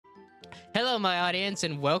Hello, my audience,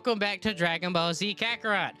 and welcome back to Dragon Ball Z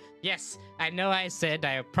Kakarot. Yes, I know I said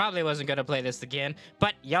I probably wasn't going to play this again,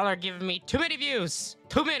 but y'all are giving me too many views.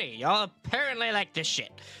 Too many. Y'all apparently like this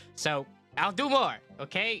shit. So, I'll do more,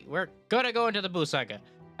 okay? We're going to go into the Buu Saga.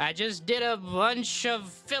 I just did a bunch of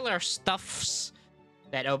filler stuffs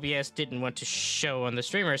that OBS didn't want to show on the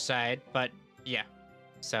streamer side, but yeah.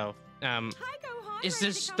 So, is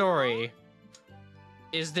this story?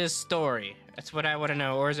 Is this story? That's what I want to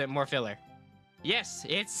know, or is it more filler? Yes,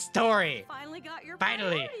 it's story. Finally got your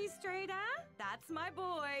Finally. priorities straight, huh? That's my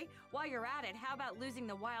boy. While you're at it, how about losing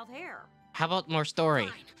the wild hair? How about more story?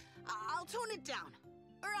 Fine. I'll tone it down.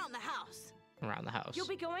 Around the house. Around the house. You'll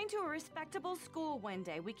be going to a respectable school one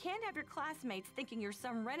day. We can't have your classmates thinking you're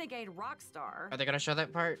some renegade rock star. Are they gonna show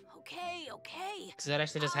that part? Okay. Does that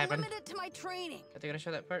actually just happen? I'll limit it to my training. Are they gonna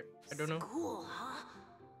show that part? I don't know. School,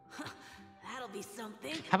 huh? That'll be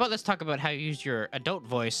something. How about let's talk about how you use your adult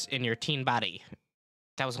voice in your teen body?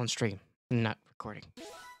 That was on stream, not recording.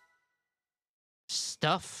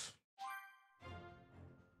 Stuff.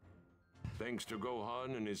 Thanks to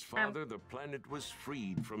Gohan and his father, the planet was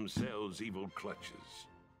freed from Cell's evil clutches.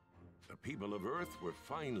 The people of Earth were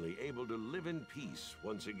finally able to live in peace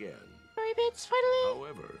once again. Sorry, bits, finally.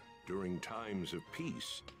 However, during times of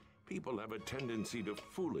peace, people have a tendency to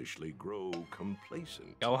foolishly grow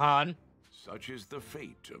complacent. Gohan. Such is the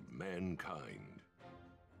fate of mankind.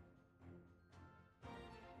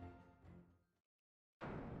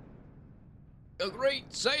 A great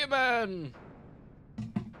Saiyaman!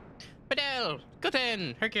 Fidel,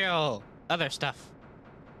 Goten, Hercule, other stuff.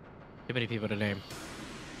 Too many people to name.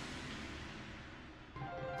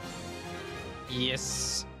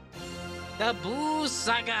 Yes. The Buu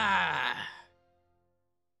Saga!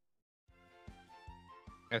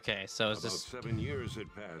 Okay, so is About this... 7 years had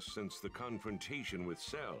passed since the confrontation with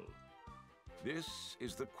Cell. This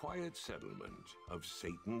is the quiet settlement of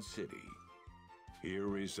Satan City. Here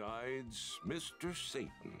resides Mr.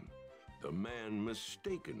 Satan, the man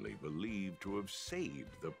mistakenly believed to have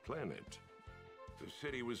saved the planet. The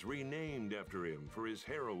city was renamed after him for his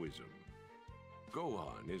heroism.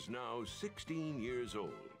 Gohan is now 16 years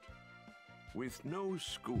old. With no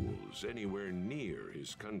schools anywhere near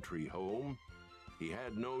his country home, he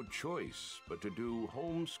had no choice but to do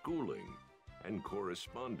homeschooling and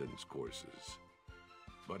correspondence courses.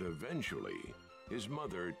 But eventually, his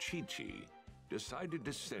mother, Chi-Chi, decided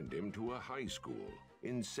to send him to a high school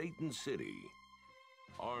in Satan City.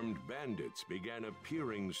 Armed bandits began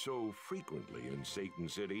appearing so frequently in Satan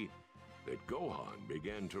City that Gohan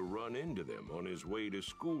began to run into them on his way to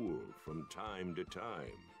school from time to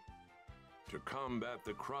time. To combat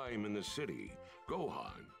the crime in the city,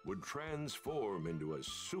 Gohan would transform into a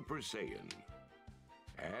Super Saiyan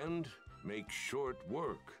and make short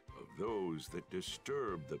work of those that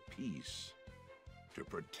disturb the peace. To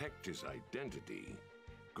protect his identity,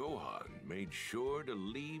 Gohan made sure to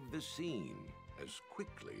leave the scene as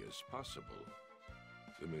quickly as possible.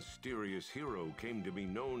 The mysterious hero came to be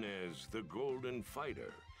known as the Golden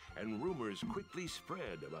Fighter, and rumors quickly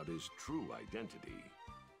spread about his true identity.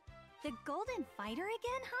 The Golden Fighter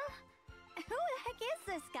again, huh? Who the heck is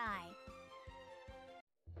this guy?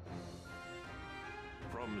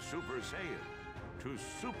 From Super Saiyan to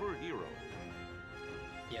superhero.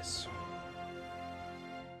 Yes.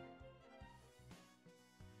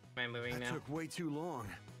 Am I moving That now? took way too long.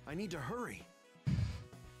 I need to hurry. Am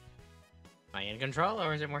I in control,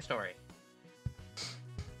 or is it more story?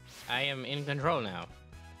 I am in control now.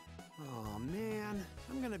 Oh man,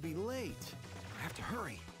 I'm gonna be late. I have to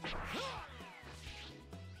hurry.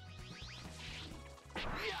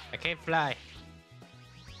 I can't fly.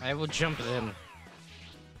 I will jump then.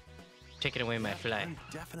 Taking away my fly. I'm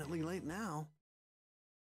definitely late now.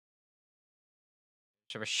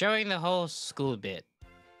 So we're showing the whole school bit.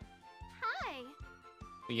 Hi.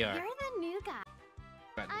 We are. You're the new guy.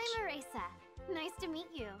 Buttons. I'm Arisa. Nice to meet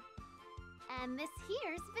you. And this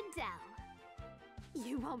here's Videl.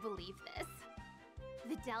 You won't believe this.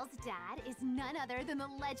 Videl's dad is none other than the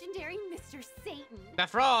legendary Mr. Satan. The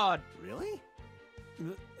fraud! Really?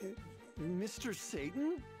 Mr.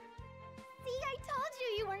 Satan? See, I told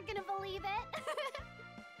you you weren't gonna believe it.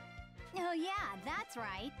 Oh yeah, that's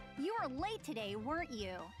right. You were late today, weren't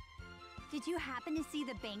you? Did you happen to see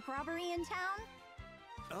the bank robbery in town?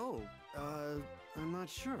 Oh, I'm not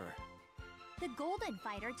sure. The Golden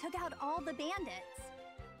Fighter took out all the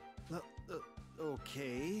bandits.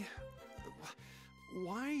 Okay.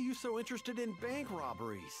 Why are you so interested in bank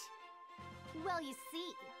robberies? Well, you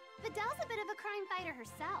see, Videl's a bit of a crime fighter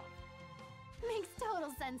herself. Makes total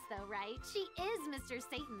sense though, right? She is Mr.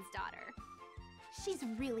 Satan's daughter. She's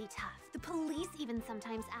really tough. The police even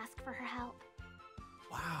sometimes ask for her help.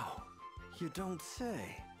 Wow, you don't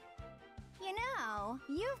say. You know,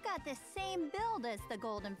 you've got the same build as the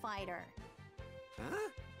Golden Fighter.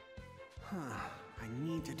 Huh? I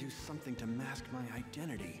need to do something to mask my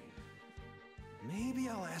identity. Maybe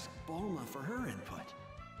I'll ask Bulma for her input.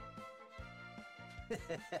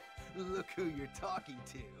 Look who you're talking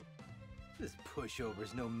to. This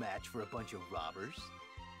pushover's no match for a bunch of robbers.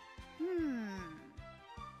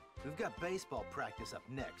 We've got baseball practice up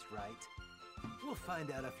next, right? We'll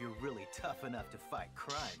find out if you're really tough enough to fight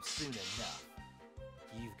crime soon enough.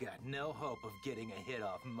 You've got no hope of getting a hit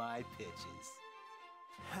off my pitches.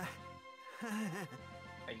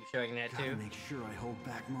 Are you showing that Gotta too? make sure I hold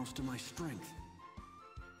back most of my strength.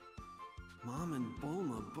 Mom and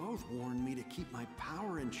Bulma both warned me to keep my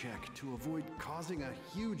power in check to avoid causing a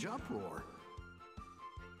huge uproar.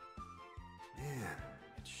 Man,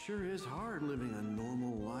 it sure is hard living a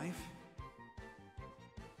normal life.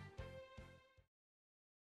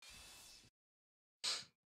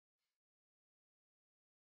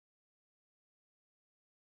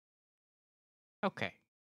 Okay.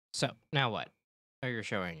 So, now what? Oh, you're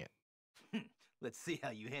showing it. Let's see how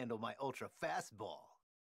you handle my ultra fastball.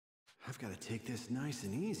 I've got to take this nice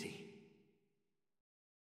and easy.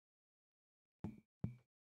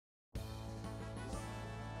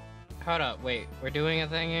 Hold up, wait. We're doing a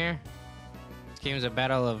thing here? This game's a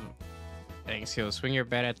battle of skills. Swing your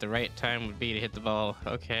bat at the right time would be to hit the ball.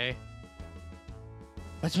 Okay.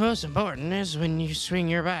 What's most important is when you swing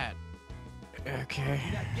your bat. Okay.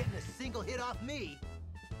 You're not getting a single hit off me.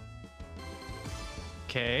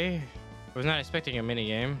 Okay. Was not expecting a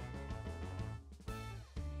minigame.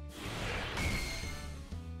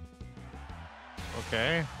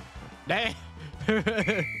 Okay. Dang!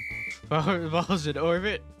 Ball's in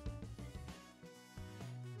orbit.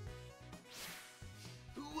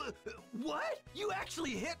 What? You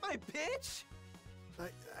actually hit my pitch?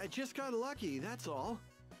 I just got lucky, that's all.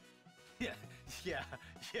 Yeah,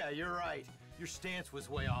 you're right. Your stance was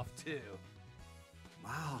way off too.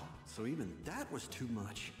 Wow, so even that was too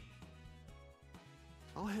much.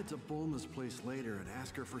 I'll head to Bulma's place later and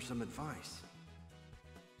ask her for some advice.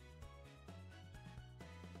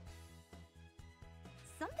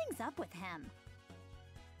 Something's up with him.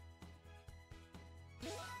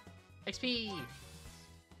 XP!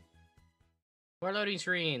 More loading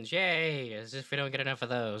screens, yay! As if we don't get enough of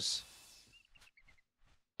those.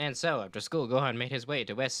 And so, after school, Gohan made his way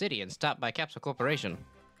to West City and stopped by Capsule Corporation.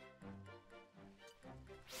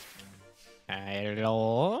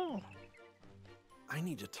 Hello? I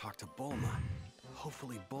need to talk to Bulma.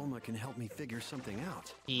 Hopefully Bulma can help me figure something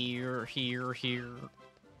out. Here.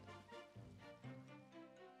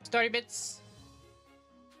 Story bits!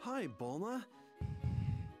 Hi, Bulma.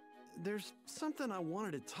 There's something I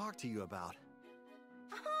wanted to talk to you about.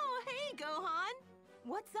 Oh, hey, Gohan.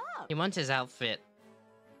 What's up? He wants his outfit.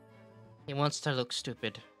 He wants to look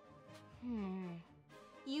stupid.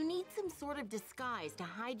 You need some sort of disguise to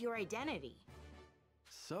hide your identity.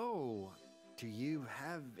 So, do you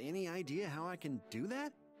have any idea how I can do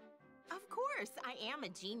that? Of course, I am a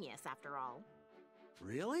genius after all.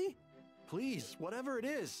 Really? Please, whatever it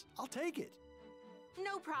is, I'll take it.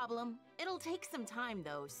 No problem. It'll take some time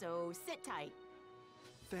though, so sit tight.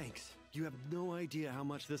 Thanks. You have no idea how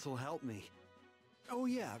much this will help me. Oh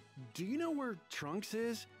yeah, do you know where Trunks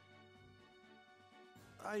is?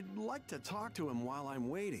 I'd like to talk to him while I'm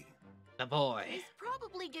waiting. The boy. He's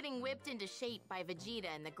probably getting whipped into shape by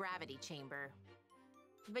Vegeta in the gravity chamber.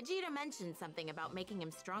 Vegeta mentioned something about making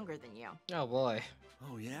him stronger than you. Oh boy.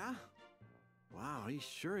 Oh yeah? Wow, he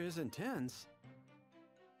sure is intense.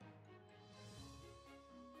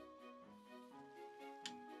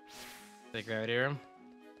 The gravity room?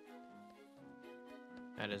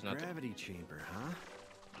 That is nothing. Gravity chamber, huh?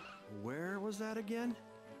 Where was that again?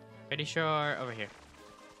 Pretty sure over here.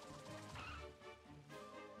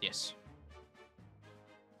 Yes.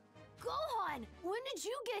 Gohan, when did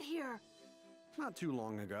you get here? Not too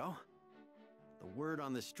long ago. The word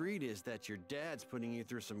on the street is that your dad's putting you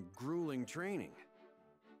through some grueling training.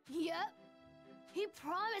 Yep. He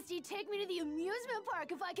promised he'd take me to the amusement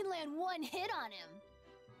park if I can land one hit on him.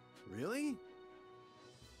 Really?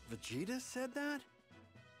 Vegeta said that?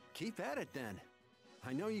 Keep at it then.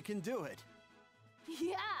 I know you can do it.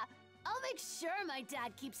 Yeah, I'll make sure my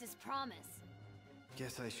dad keeps his promise.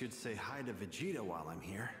 Guess I should say hi to Vegeta while I'm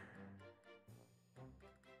here.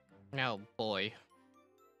 Oh boy.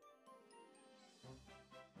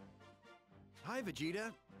 Hi,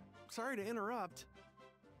 Vegeta. Sorry to interrupt.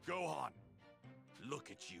 Gohan, look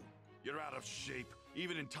at you. You're out of shape.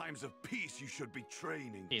 Even in times of peace, you should be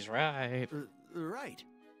training. He's right. right.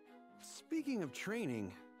 Speaking of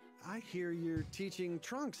training, I hear you're teaching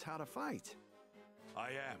Trunks how to fight. I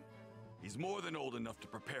am. He's more than old enough to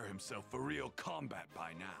prepare himself for real combat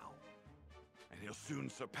by now. And he'll soon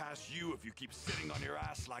surpass you if you keep sitting on your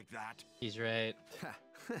ass like that. He's right.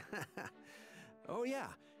 Oh yeah,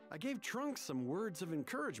 I gave Trunks some words of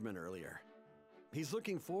encouragement earlier. He's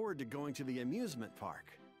looking forward to going to the amusement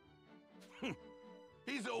park.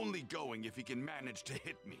 He's only going if he can manage to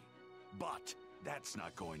hit me. But that's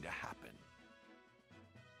not going to happen.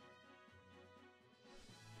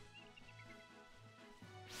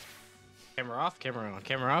 Camera off, camera on,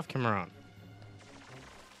 camera off, camera on.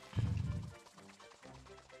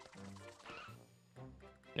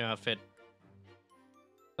 New outfit.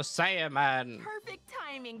 Oh, Saiyaman. Perfect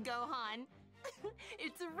timing, Gohan.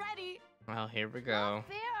 It's ready. Well, here we go.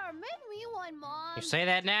 Fair, make me one, Mom. You say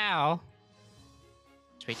that now.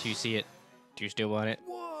 Let's wait till you see it. Do you still want it?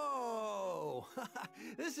 Whoa!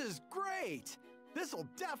 This is great! This'll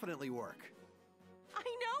definitely work. I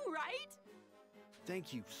know, right?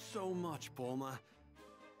 Thank you so much, Bulma.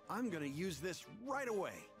 I'm gonna use this right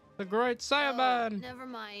away. The great Saiyaman. Never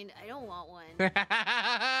mind, I don't want one.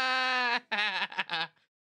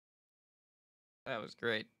 That was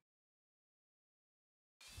great.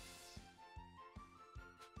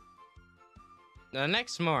 The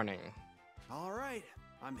next morning. All right,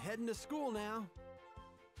 I'm heading to school now.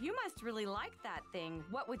 You must really like that thing,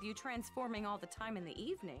 what with you transforming all the time in the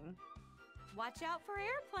evening. Watch out for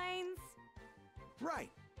airplanes. Right.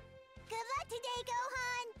 Good luck today,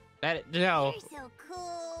 Gohan. No. You're so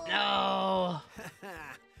cool. No.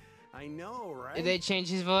 I know, right? Did they change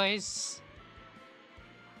his voice?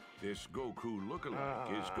 This Goku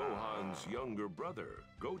lookalike is Gohan's younger brother,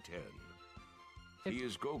 Goten. He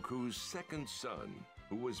is Goku's second son,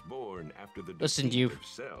 who was born after the Listen, defeat you. of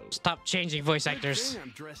Cell. Stop changing voice Good actors. thing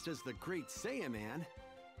I'm dressed as the Great Saiyaman.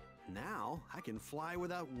 Now I can fly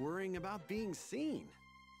without worrying about being seen.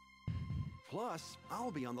 Plus,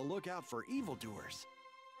 I'll be on the lookout for evildoers.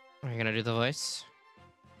 Are you gonna do the voice?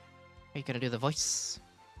 Are you gonna do the voice?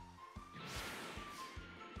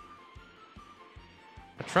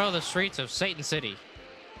 Patrol the streets of Satan City.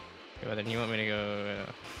 Okay, well, then you want me to go...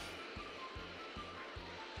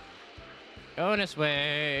 Going this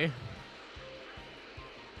way.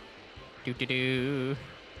 Do-do-do.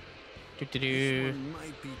 Do-do-do. This one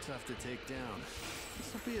might be tough to take down.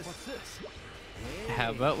 This'll be What's this? Hey,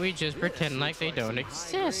 How about we just this pretend like looks they don't some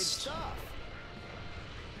high-grade exist? stuff.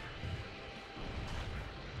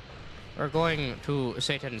 We're going to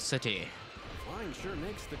Satan City. Flying sure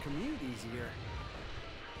makes the commute easier.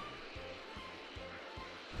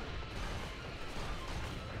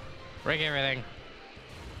 Break everything.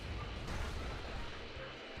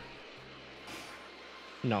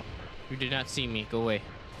 No, you did not see me. Go away.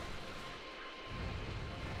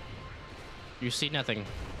 You see nothing.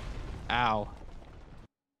 Ow.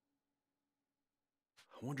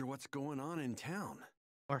 I wonder what's going on in town.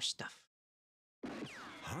 More stuff.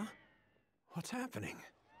 Huh? What's happening?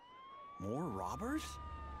 More robbers?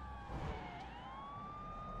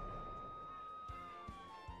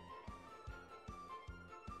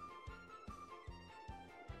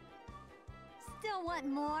 Still want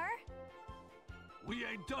more? We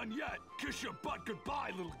ain't done yet. Kiss your butt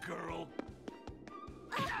goodbye, little girl.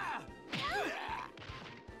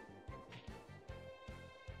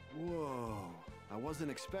 Whoa, I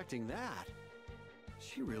wasn't expecting that.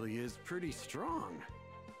 She really is pretty strong.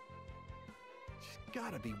 She's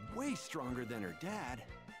gotta be way stronger than her dad.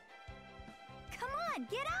 Come on,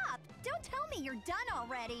 get up! Don't tell me you're done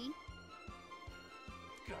already.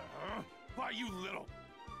 Why, you little...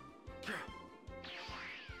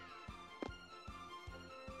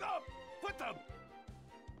 Oh, what the...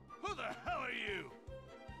 Who the hell are you?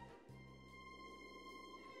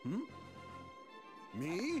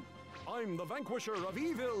 Me? I'm the vanquisher of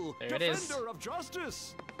evil, There it is. defender of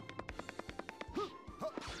justice.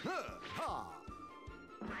 Ha!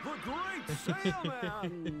 The Great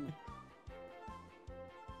Saiyaman!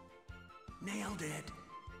 Nailed it.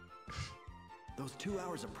 Those 2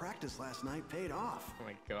 hours of practice last night paid off. Oh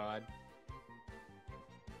my god.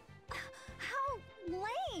 How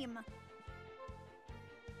lame!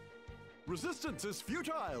 Resistance is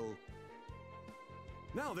futile.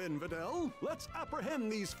 Now then, Videl, let's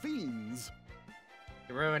apprehend these fiends.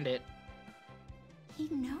 You ruined it. He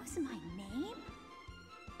knows my name?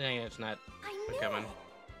 Dang, it's not I knew coming. it.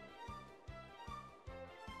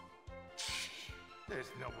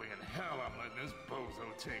 There's no way in hell I'm letting this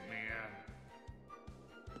bozo take me in.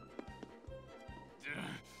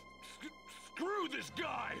 Screw this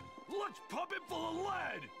guy! Let's pump him full of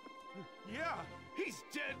lead! Yeah, He's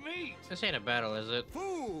dead meat! This ain't a battle, is it?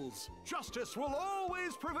 Fools! Justice will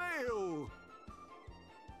always prevail!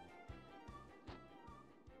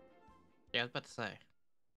 Yeah, I was about to say.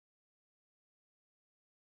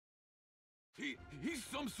 He's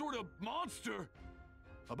some sort of monster!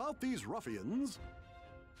 About these ruffians,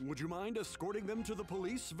 would you mind escorting them to the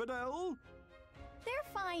police, Videl?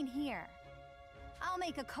 They're fine here. I'll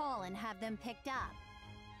make a call and have them picked up.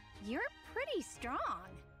 You're pretty strong.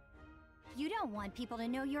 You don't want people to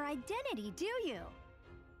know your identity, do you?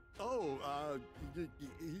 Oh,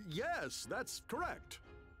 yes, that's correct.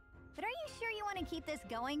 But are you sure you want to keep this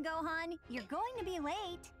going, Gohan? You're going to be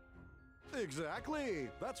late. Exactly.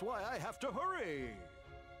 That's why I have to hurry.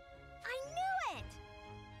 I knew it!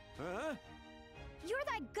 Huh? You're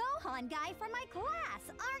that Gohan guy from my class,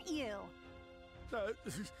 aren't you?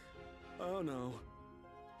 Oh no.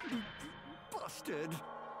 Busted.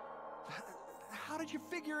 How did you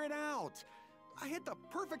figure it out? I had the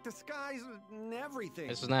perfect disguise and everything.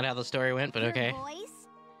 This is not how the story went, but okay. Your voice,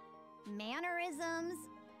 mannerisms,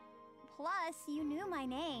 plus you knew my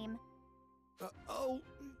name.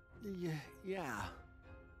 Yeah.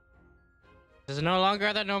 This is no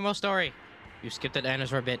longer the normal story. You skipped the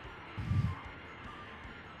dinosaur bit.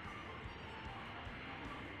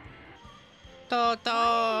 Why are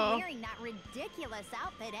Toto! you wearing that ridiculous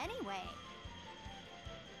outfit anyway?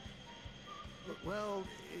 Well,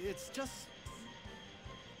 it's just...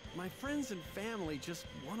 my friends and family just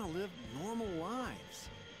want to live normal lives.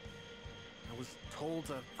 I was told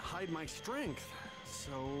to hide my strength,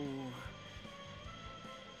 so...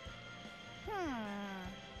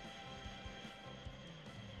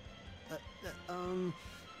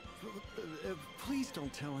 Please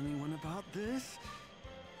don't tell anyone about this.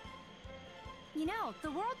 You know,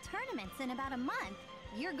 the World Tournament's in about a month.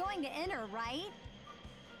 You're going to enter, right?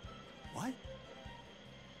 What?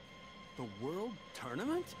 The World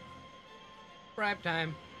Tournament? Bribe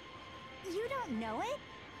time. You don't know it?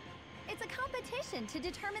 It's a competition to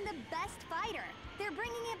determine the best fighter. They're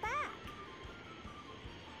bringing it back.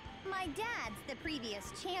 My dad's the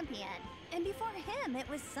previous champion, and before him it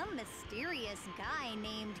was some mysterious guy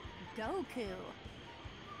named Goku.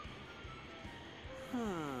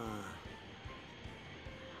 Huh.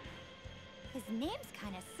 His name's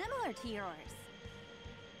kind of similar to yours.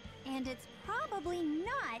 And it's probably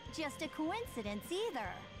not just a coincidence either.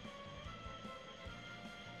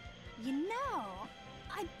 You know,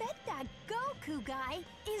 I bet that Goku guy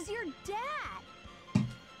is your dad.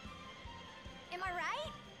 Am I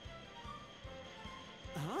right?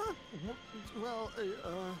 Huh? Well,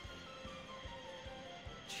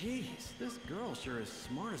 Jeez, this girl sure is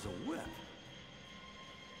smart as a whip.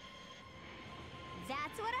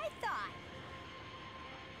 That's what I thought.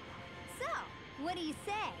 So, what do you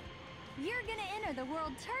say? You're gonna enter the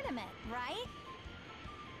World Tournament, right?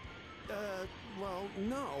 Well,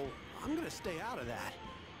 no. I'm gonna stay out of that.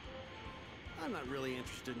 I'm not really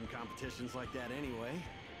interested in competitions like that anyway.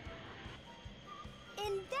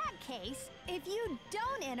 In that case, if you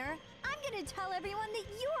don't enter, I'm gonna tell everyone that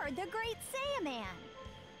you're the Great Saiyaman.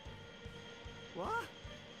 What?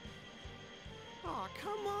 Oh,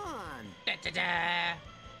 come on! Da-da-da.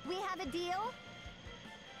 We have a deal?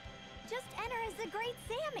 Just enter as the Great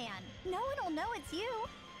Saiyaman. No one will know it's you.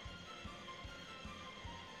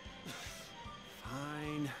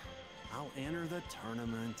 Fine. I'll enter the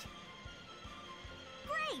tournament.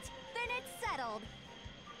 Great! Then it's settled.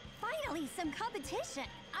 Finally, some competition.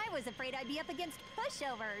 I was afraid I'd be up against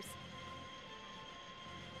pushovers.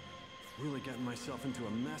 I've really gotten myself into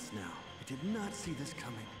a mess now. I did not see this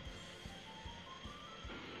coming.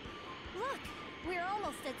 Look, we're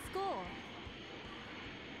almost at school.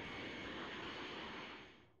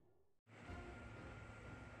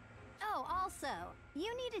 Oh, also,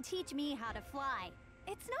 you need to teach me how to fly.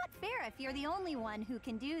 It's not fair if you're the only one who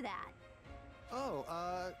can do that. Oh,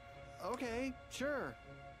 okay, sure.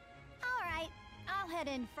 All right, I'll head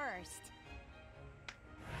in first.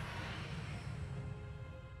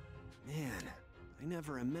 Man, I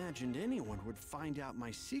never imagined anyone would find out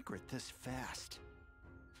my secret this fast.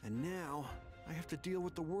 And now, I have to deal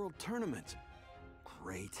with the World Tournament.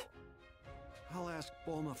 Great. I'll ask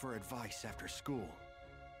Bulma for advice after school.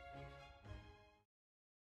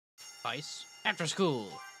 Ice. After school.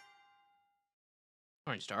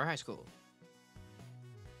 Orange Star High School.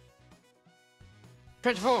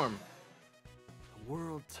 Transform. The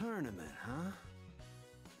World Tournament, huh?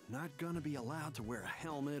 Not gonna be allowed to wear a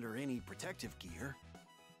helmet or any protective gear.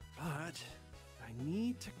 But I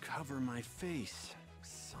need to cover my face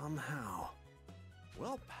somehow.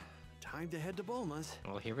 Well, time to head to Bulma's.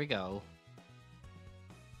 Well, here we go.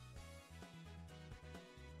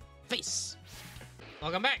 Face.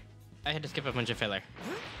 Welcome back. I had to skip a bunch of filler.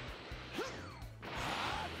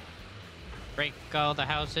 Break all the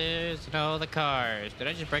houses and all the cars. Did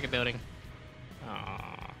I just break a building?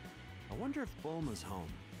 Aww. I wonder if Bulma's home.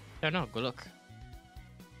 Don't know. Go look.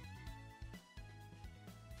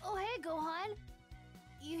 Oh, hey, Gohan.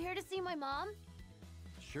 You here to see my mom?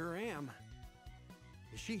 Sure am.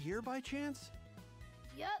 Is she here by chance?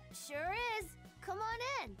 Yep, sure is. Come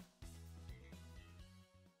on in.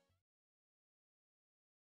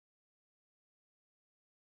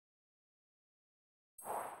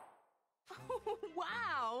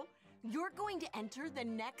 Wow! You're going to enter the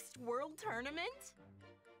next world tournament?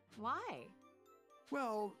 Why?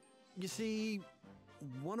 Well, you see,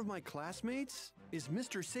 one of my classmates is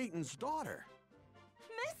Mr. Satan's daughter.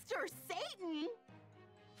 Mr. Satan?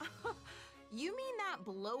 You mean that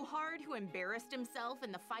blowhard who embarrassed himself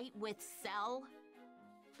in the fight with Cell?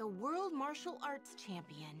 The world martial arts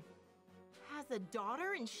champion has a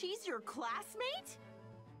daughter and she's your classmate?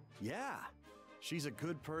 Yeah, she's a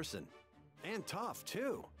good person. And tough,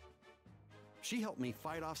 too. She helped me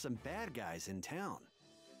fight off some bad guys in town.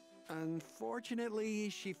 Unfortunately,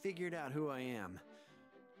 she figured out who I am.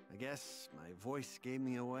 I guess my voice gave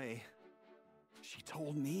me away. She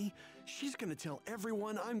told me she's gonna tell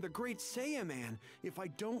everyone I'm the Great Saiyaman if I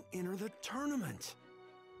don't enter the tournament.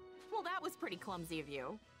 Well, that was pretty clumsy of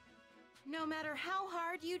you. No matter how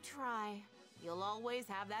hard you try, you'll always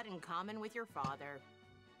have that in common with your father.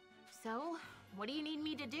 So, what do you need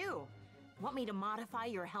me to do? Want me to modify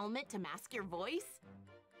your helmet to mask your voice?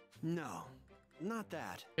 No, not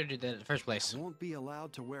that. Should do that in the first place. I won't be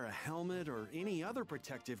allowed to wear a helmet or any other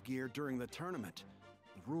protective gear during the tournament.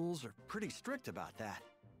 The rules are pretty strict about that.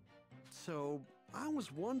 So, I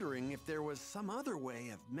was wondering if there was some other way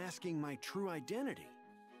of masking my true identity.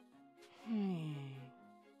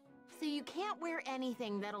 So you can't wear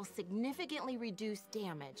anything that'll significantly reduce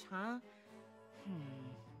damage, huh?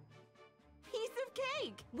 Piece of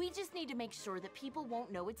cake! We just need to make sure that people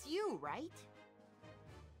won't know it's you, right?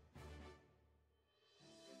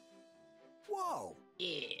 Whoa!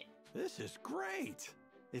 Yeah. This is great!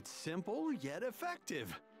 It's simple yet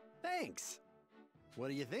effective. Thanks! What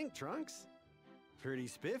do you think, Trunks? Pretty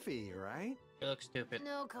spiffy, right? You look stupid.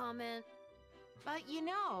 No comment. But you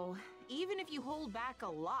know, even if you hold back a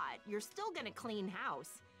lot, you're still gonna clean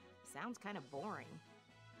house. Sounds kind of boring.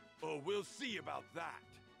 Oh, we'll see about that.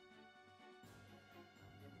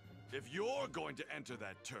 If you're going to enter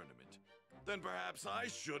that tournament, then perhaps I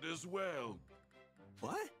should as well.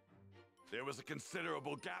 What? There was a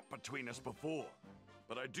considerable gap between us before,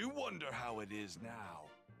 but I do wonder how it is now.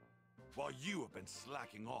 While you have been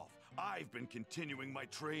slacking off, I've been continuing my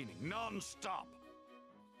training non-stop.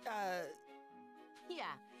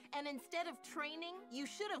 Yeah, and instead of training, you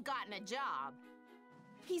should have gotten a job.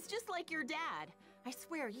 He's just like your dad. I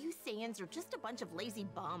swear, you Saiyans are just a bunch of lazy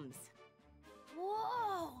bums.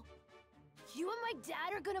 Whoa! You and my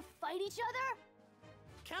dad are gonna fight each other?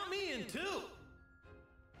 Count me in too!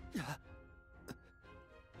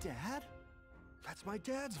 Dad? That's my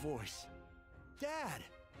dad's voice. Dad!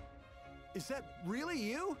 Is that really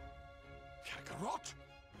you? Kakarot?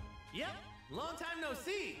 Yep, long time no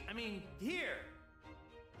see. I mean, here.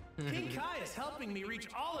 King Kai is helping me reach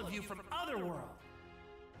all of you from Otherworld.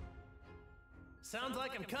 Sounds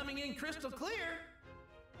like I'm coming in crystal clear.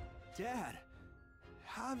 Dad,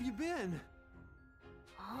 how have you been?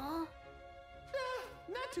 Huh?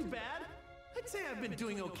 Not too bad. I'd say I've been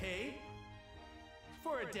doing okay.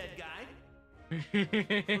 For a dead guy.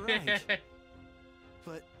 Right.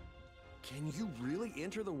 But can you really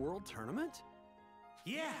enter the world tournament?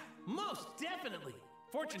 Yeah, most definitely.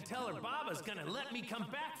 Fortune teller Baba's gonna let me come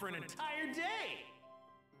back for an entire day.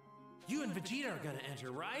 You and Vegeta are gonna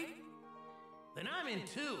enter, right? Then I'm in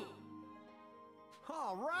too.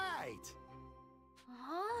 All right.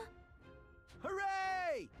 Huh?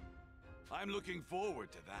 Hooray! I'm looking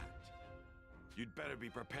forward to that. You'd better be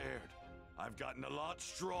prepared. I've gotten a lot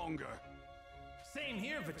stronger. Same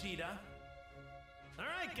here, Vegeta. All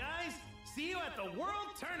right, guys. See you at the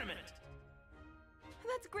World Tournament.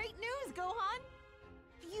 That's great news, Gohan.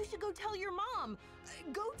 You should go tell your mom,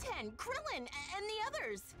 Goten, Krillin, and the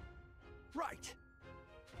others. Right.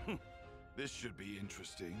 This should be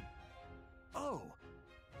interesting. Oh,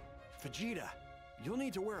 Vegeta, you'll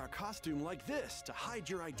need to wear a costume like this to hide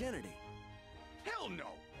your identity. Hell no!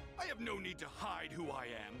 I have no need to hide who I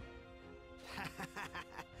am.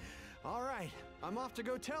 All right, I'm off to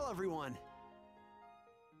go tell everyone.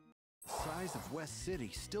 The size of West City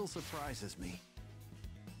still surprises me.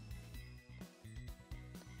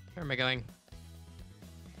 Where am I going?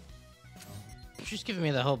 She's giving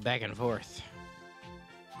me the whole back and forth.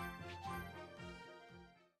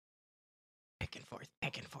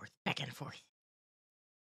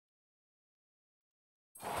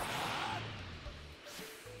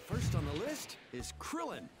 First on the list is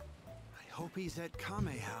Krillin. I hope he's at Kame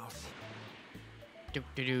House.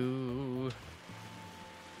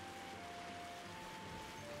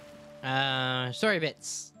 Sorry,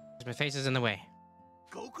 Bits. My face is in the way.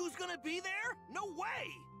 Goku's gonna be there? No way!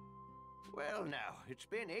 Well, now, it's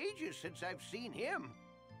been ages since I've seen him.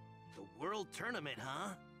 The World Tournament, huh?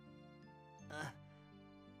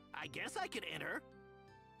 I guess I could enter.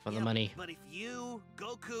 For the money. But if you,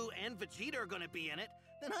 Goku, and Vegeta are gonna be in it,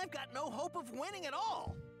 then I've got no hope of winning at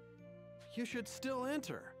all. You should still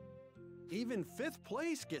enter. Even 5th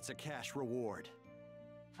place gets a cash reward.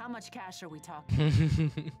 How much cash are we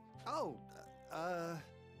talking? Oh,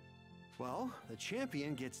 well, the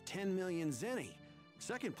champion gets 10 million zeni.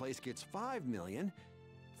 2nd place gets 5 million.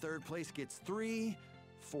 3rd place gets 3.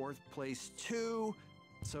 4th place 2.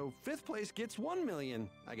 So 5th place gets 1 million,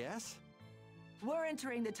 I guess. We're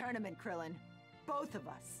entering the tournament, Krillin. Both of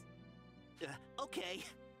us. Okay.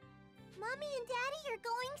 Mommy and Daddy are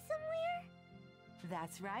going somewhere?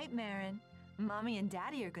 That's right, Marin. Mommy and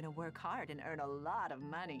Daddy are gonna work hard and earn a lot of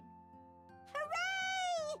money.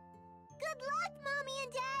 Hooray! Good luck, Mommy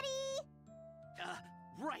and Daddy!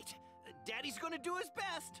 Right. Daddy's gonna do his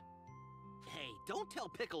best. Hey, don't tell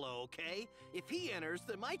Piccolo, okay? If he enters,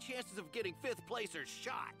 then my chances of getting 5th place are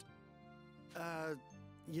shot.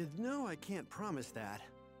 You know I can't promise that.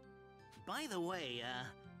 By the way,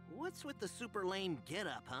 what's with the super lame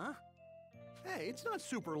getup, huh? Hey, it's not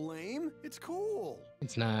super lame. It's cool.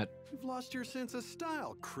 It's not. You've lost your sense of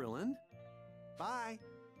style, Krillin. Bye.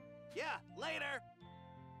 Yeah, later.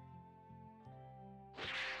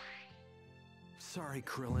 Sorry,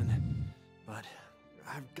 Krillin, but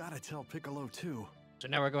I've got to tell Piccolo too. So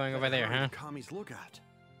now we're going over there, huh? Kami's lookout.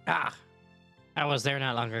 Ah, I was there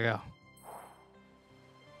not long ago.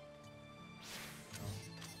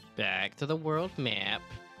 Back to the world map,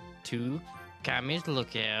 to Kami's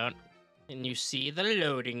lookout, and you see the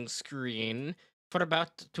loading screen for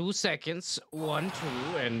about 2 seconds. 1,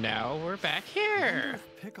 2, and now we're back here.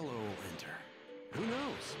 If Piccolo will enter. Who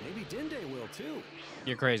knows? Maybe Dende will too.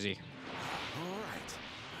 You're crazy. All right,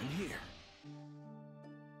 I'm here.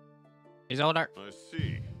 He's older. I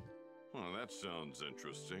see. Well, that sounds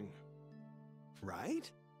interesting.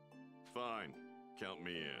 Right? Fine. Count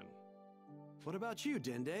me in. What about you,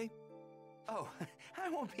 Dende? Oh, I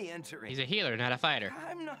won't be entering. He's a healer, not a fighter.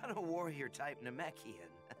 I'm not a warrior type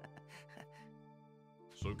Namekian.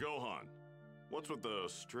 So, Gohan, what's with the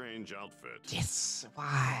strange outfit? Yes,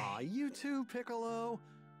 why? Aw, you too, Piccolo.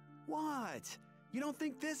 What? You don't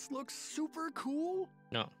think this looks super cool?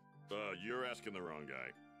 No. You're asking the wrong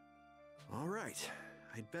guy. All right,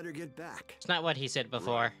 I'd better get back. It's not what he said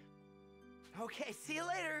before. Okay, see you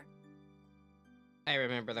later. I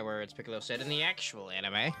remember the words Piccolo said in the actual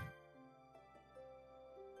anime. I'm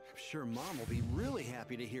sure Mom will be really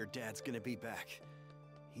happy to hear Dad's gonna be back.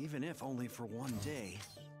 Even if only for 1 day.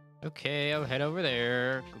 Okay, I'll head over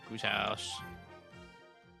there. Goku's house.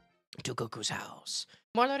 To Goku's house.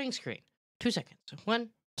 More loading screen. 2 seconds. 1,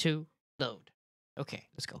 2, load. Okay,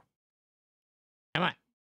 let's go. Come on.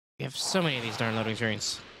 We have so many of these darn loading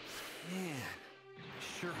screens. Man,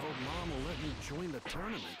 I sure hope Mom will let me join the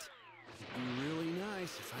tournament. It'd be really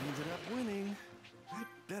nice if I ended up winning. I'd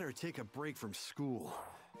better take a break from school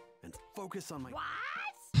and focus on my... What?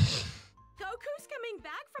 Goku's coming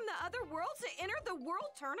back from the other world to enter the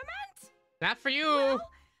world tournament? Not for you! Well,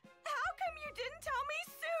 how come you didn't tell me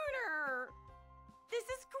sooner? This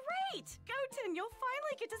is great! Goten, you'll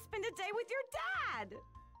finally get to spend a day with your dad!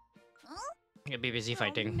 Huh? You'll be busy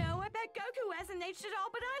fighting. Oh, no, I bet Goku hasn't aged at all,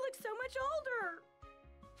 but I look so much older!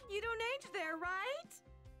 You don't age there, right?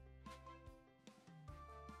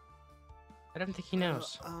 I don't think he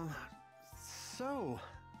knows. So...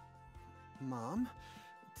 Mom,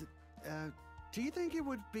 do you think it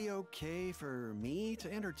would be okay for me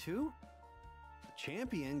to enter too? The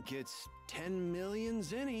champion gets 10 million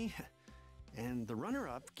zeni, and the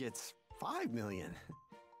runner-up gets 5 million.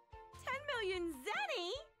 10 million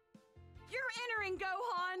zeni? You're entering,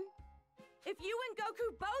 Gohan! If you and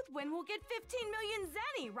Goku both win, we'll get 15 million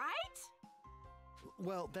zeni, right?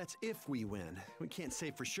 Well, that's if we win. We can't say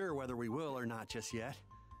for sure whether we will or not just yet.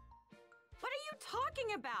 What are you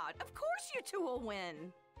talking about? Of course you two will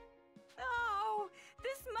win. Oh,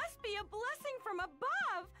 this must be a blessing from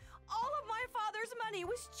above. All of my father's money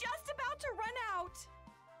was just about to run out.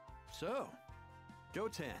 So,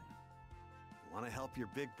 Goten, want to help your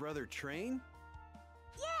big brother train?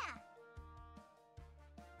 Yeah.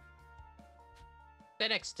 The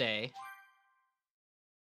next day.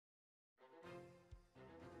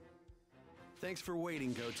 Thanks for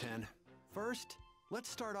waiting, Goten. First, let's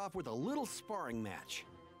start off with a little sparring match.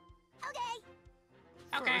 Okay.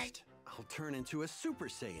 Okay. First, I'll turn into a Super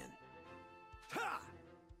Saiyan. Ha!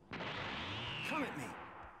 Come at me.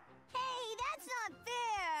 Hey, that's not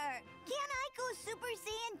fair! Can't I go Super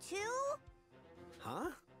Saiyan too?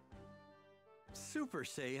 Huh? Super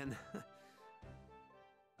Saiyan?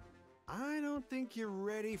 I don't think you're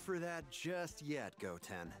ready for that just yet,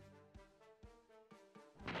 Goten.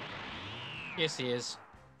 Yes, he is.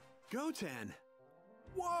 Goten!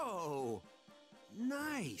 Whoa!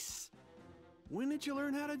 Nice! When did you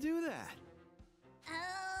learn how to do that?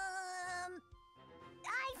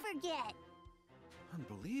 I forget.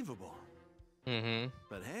 Unbelievable. Mm-hmm.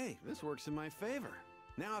 But hey, this works in my favor.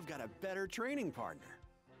 Now I've got a better training partner.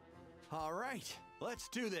 All right, let's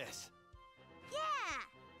do this. Yeah!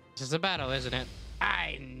 This is a battle, isn't it?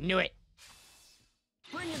 I knew it.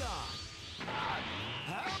 Bring it on!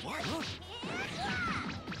 What?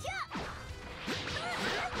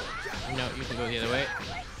 No, you can go the other way.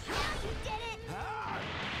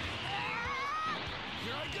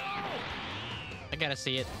 Here I go! I gotta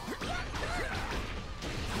see it.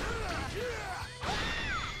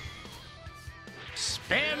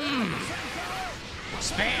 Spam!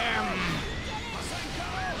 Spam!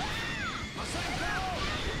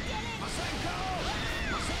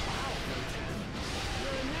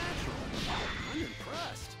 You're a natural. I'm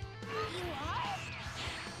impressed. You are?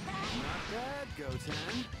 Not bad, Goten.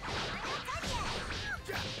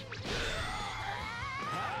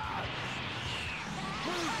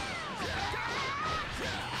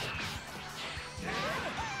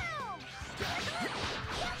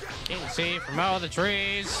 Can't see from all the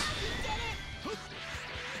trees.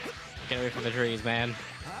 Get away from the trees, man.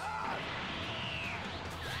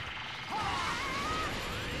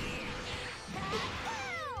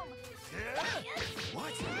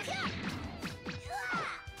 What?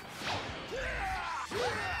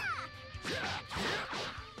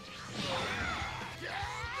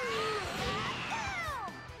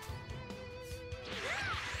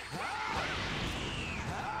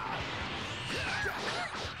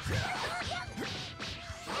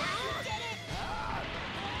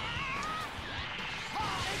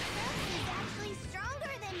 Actually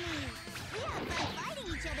stronger than me. We have fun fighting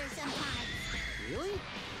each other sometimes. Really?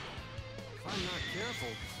 If I'm not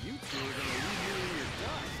careful, you two are gonna leave me in your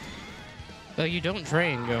dust. Though you don't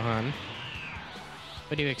train, Gohan.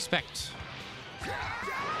 What do you expect?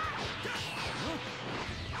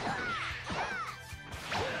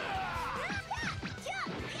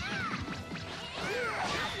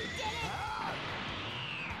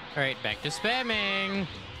 Alright, back to spamming.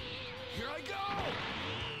 Here I go!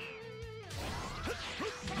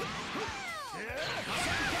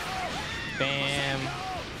 Spam.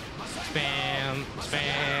 Spam.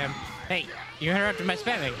 Spam. Hey, you interrupted my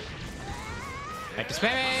spamming. Back to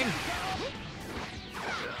spamming.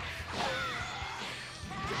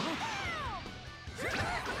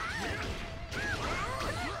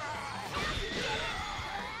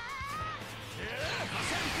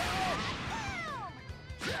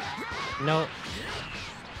 No.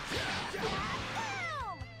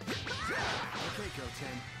 Okay,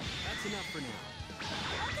 Goten. That's enough for now.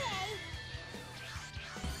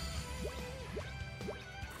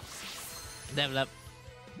 Level up.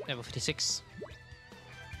 Level 56.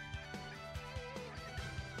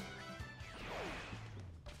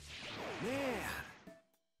 Man,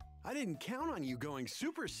 I didn't count on you going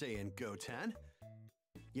Super Saiyan, Goten.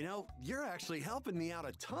 You know, you're actually helping me out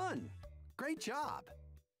a ton. Great job.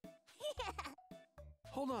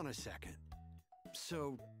 Hold on a second.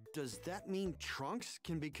 So, does that mean Trunks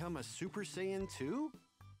can become a Super Saiyan too?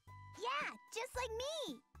 Yeah, just like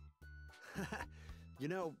me. You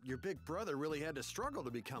know, your big brother really had to struggle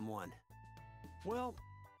to become one. Well,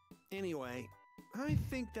 anyway, I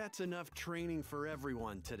think that's enough training for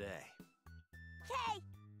everyone today. Okay.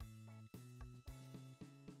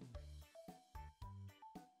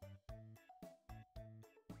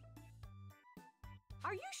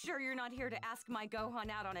 Are you sure you're not here to ask my Gohan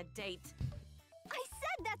out on a date? I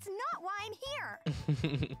said that's not why I'm here.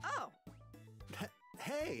 Oh,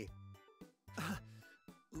 Hey!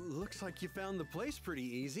 Looks like you found the place pretty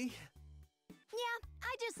easy. Yeah,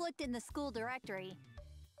 I just looked in the school directory.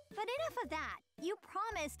 But enough of that. You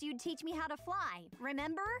promised you'd teach me how to fly,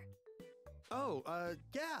 remember? Oh,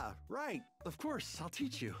 yeah, right. Of course, I'll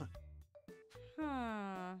teach you.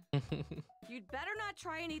 You'd better not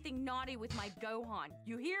try anything naughty with my Gohan.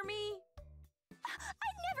 You hear me?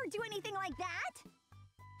 I'd never do anything like that.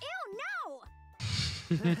 Ew, no!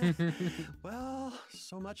 Well,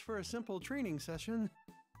 so much for a simple training session.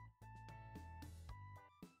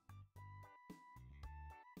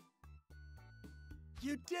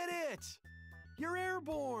 You did it! You're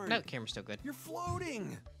airborne! No, camera's still good. You're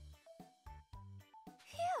floating!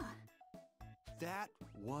 Phew. That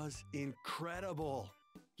was incredible.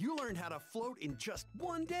 You learned how to float in just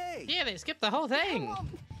 1 day. Yeah, they skipped the whole thing. Well,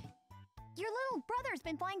 your little brother's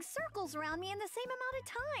been flying circles around me in the same amount of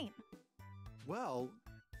time. Well,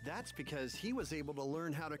 that's because he was able to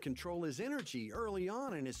learn how to control his energy early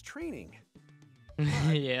on in his training.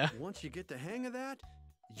 Yeah. Once you get the hang of that,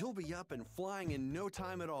 you'll be up and flying in no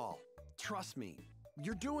time at all. Trust me,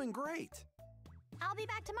 you're doing great. I'll be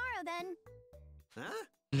back tomorrow then. Huh?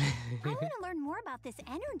 I want to learn more about this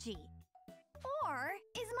energy. Or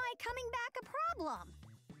is my coming back a problem?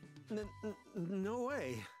 No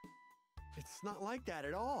way. It's not like that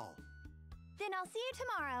at all. Then I'll see you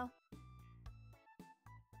tomorrow.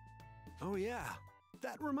 Oh yeah,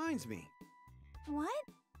 that reminds me. What?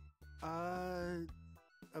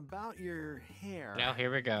 About your hair. Now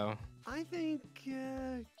here we go. I think,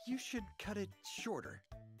 you should cut it shorter.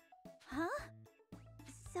 Huh?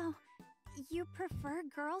 So, you prefer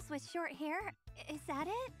girls with short hair? Is that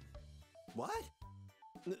it? What?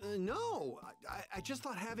 No, I just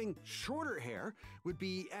thought having shorter hair would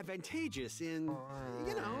be advantageous in,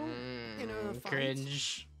 you know, in a fight.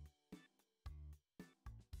 Cringe.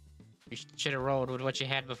 You should have rolled with what you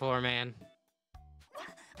had before, man.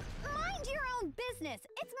 Mind your own business.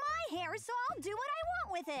 It's my hair, so I'll do what I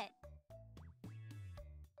want with it.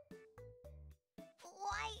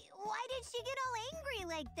 Why did she get all angry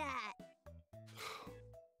like that?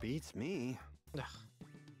 Beats me. Ugh.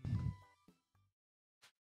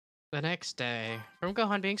 The next day, from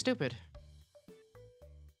Gohan being stupid.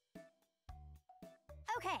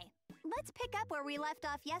 Okay, let's pick up where we left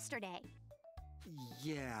off yesterday.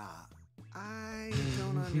 Yeah, I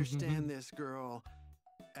don't understand this girl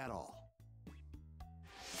at all.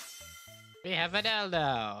 We have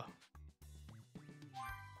Adeldo.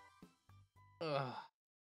 Ugh.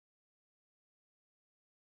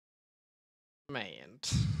 Man.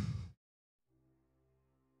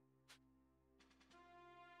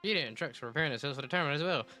 Vegeta and Trunks were preparing themselves for the tournament as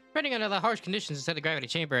well, running under the harsh conditions inside the gravity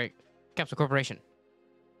chamber at Capsule Corporation.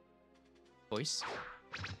 Voice.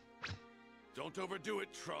 Don't overdo it,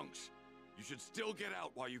 Trunks. You should still get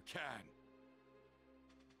out while you can.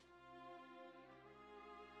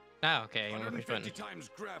 Oh, okay. I'm gonna push 150 button. times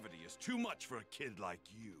gravity is too much for a kid like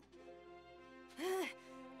you.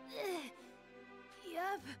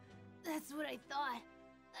 Yup, that's what I thought.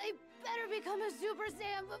 I better become a Super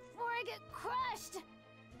Saiyan before I get crushed.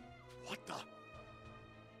 What the?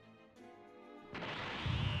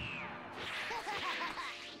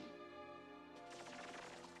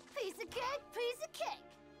 Piece of cake.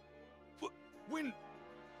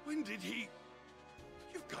 When did he?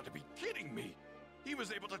 You've got to be kidding me. He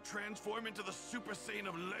was able to transform into the Super Saiyan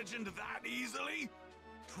of legend that easily?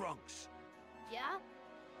 Trunks, Yeah?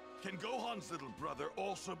 can Gohan's little brother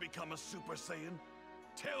also become a Super Saiyan?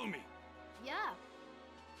 Tell me. Yeah.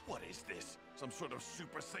 What is this? Some sort of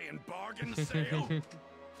Super Saiyan bargain sale?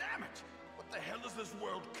 Damn it! What the hell is this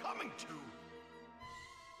world coming to?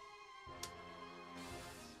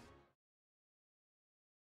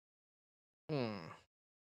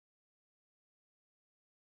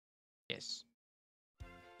 Yes.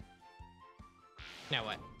 Now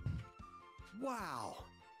what? Wow,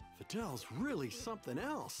 Fidel's really something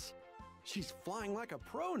else. She's flying like a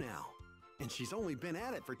pro now, and she's only been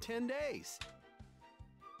at it for 10 days.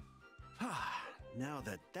 Now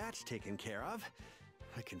that that's taken care of,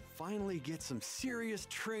 I can finally get some serious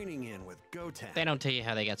training in with Goten. They don't tell you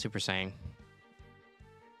how they got Super Saiyan.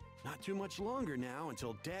 Not too much longer now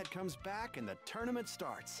until Dad comes back and the tournament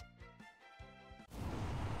starts.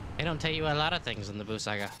 They don't tell you a lot of things in the Buu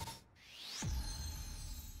Saga.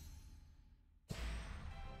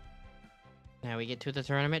 Now we get to the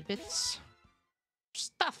tournament bits.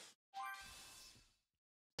 Stuff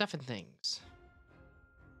and things.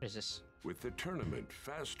 What is this? With the tournament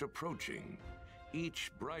fast approaching,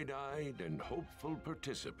 each bright-eyed and hopeful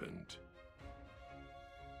participant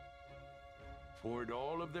poured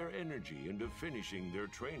all of their energy into finishing their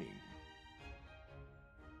training.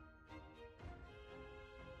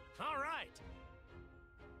 All right.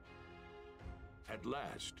 At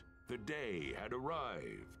last, the day had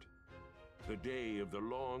arrived. The day of the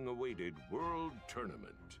long-awaited World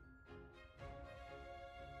Tournament.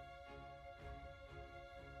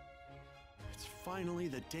 It's finally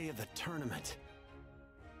the day of the tournament.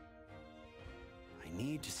 I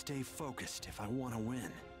need to stay focused if I want to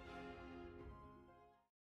win.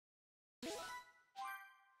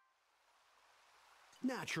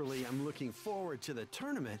 Naturally, I'm looking forward to the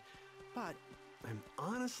tournament, but I'm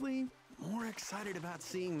honestly more excited about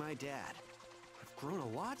seeing my dad. I've grown a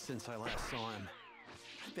lot since I last saw him.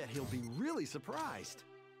 I bet he'll be really surprised.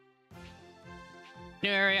 New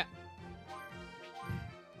area.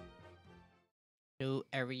 New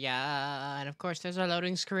area. And of course, there's a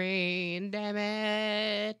loading screen. Damn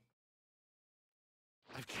it.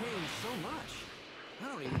 I've changed so much.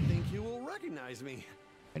 I don't even think you will recognize me.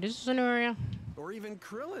 Wait, is this a new area? Or even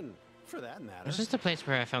Krillin, for that matter. Is this the place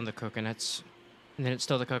where I found the coconuts? And then it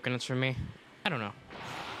stole the coconuts from me? I don't know.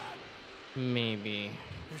 Maybe.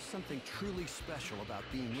 There's something truly special about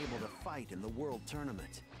being able to fight in the World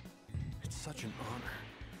Tournament. It's such an honor.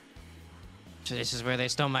 So this is where they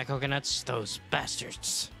stole my coconuts? Those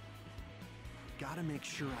bastards. Gotta make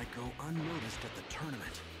sure I go unnoticed at the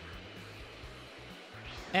tournament.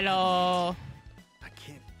 Hello. I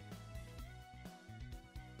can't.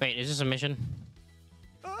 Wait, is this a mission?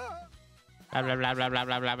 Blah, blah, blah, blah, blah,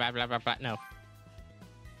 blah, blah, blah, blah, blah, blah. No.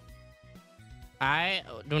 I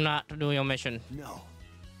do not do your mission. No.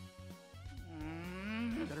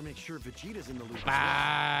 Better make sure Vegeta's in the loop.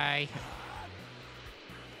 Bye.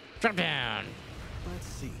 Drop down. Let's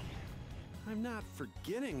see. I'm not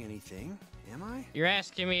forgetting anything, am I? You're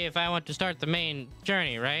asking me if I want to start the main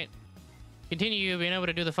journey, right? Continue being able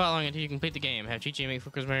to do the following until you complete the game. Have Chi-Chi make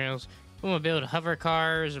focus manuals. We will build hover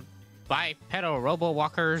cars, bipedal robo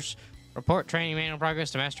walkers, report training manual progress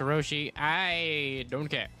to Master Roshi. I don't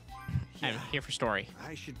care. Yeah, I'm here for story.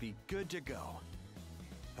 I should be good to go.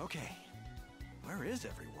 Okay. Where is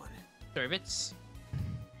everyone? Story bits.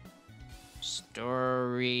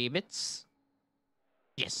 Story bits.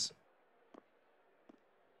 Yes.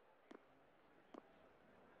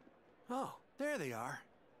 Oh, there they are.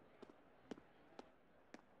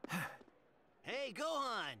 Hey,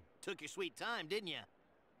 Gohan! Took your sweet time, didn't you?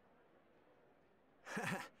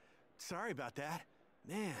 Sorry about that.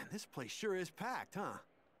 Man, this place sure is packed, huh?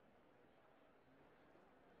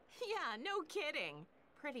 Yeah, no kidding.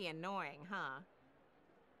 Pretty annoying, huh?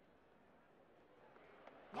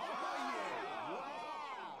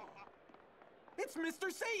 It's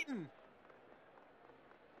Mr. Satan!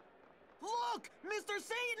 Look! Mr.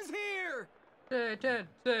 Satan's here! Satan.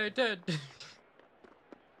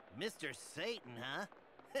 Mr. Satan, huh?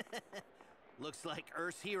 Looks like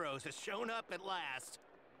Earth's heroes has shown up at last.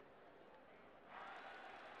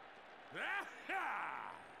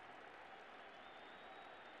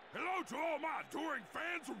 Hello to all my adoring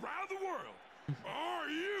fans around the world. Are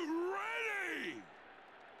you ready?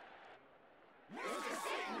 Mr.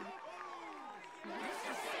 Satan!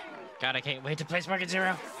 Mr. Satan! God, I can't wait to play Sparking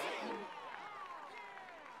Zero.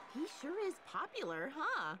 He sure is popular,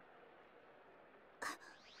 huh?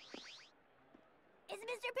 It's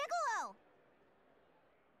Mr. Piccolo!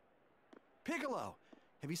 Piccolo,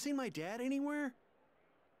 have you seen my dad anywhere?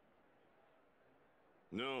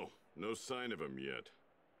 No, no sign of him yet.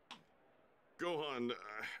 Gohan,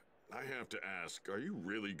 I have to ask, are you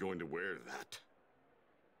really going to wear that?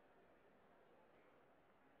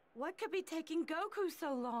 What could be taking Goku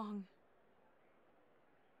so long?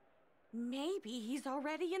 Maybe he's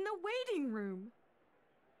already in the waiting room.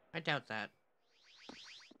 I doubt that.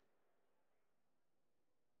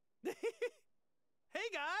 Hey,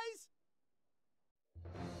 guys!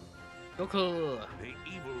 Goku. The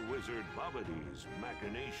evil wizard Babidi's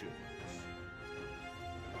machinations.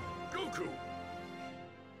 Goku!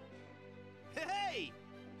 Hey!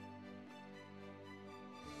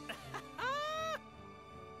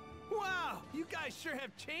 Wow, you guys sure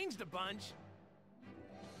have changed a bunch.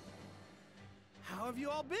 How have you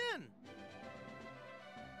all been?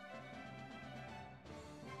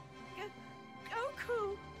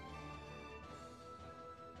 Goku!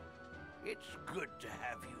 It's good to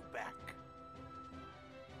have you back.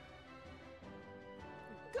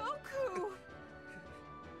 Goku!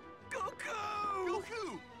 Goku!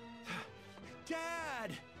 Goku!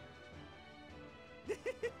 Dad!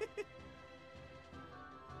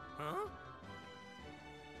 Huh?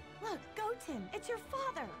 Look, Goten, it's your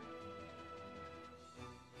father.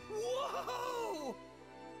 Whoa!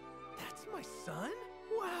 That's my son?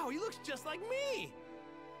 Wow, he looks just like me!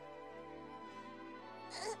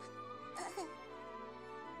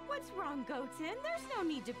 What's wrong, Goten? There's no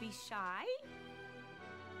need to be shy.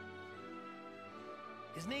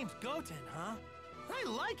 His name's Goten, huh? I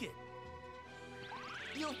like it!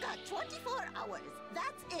 You've got 24 hours.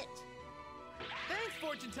 That's it. Thanks,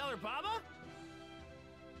 fortune teller Baba!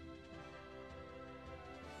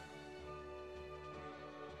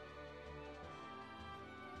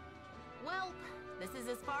 Well, this is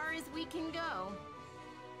as far as we can go.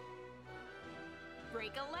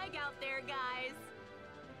 Break a leg out there, guys.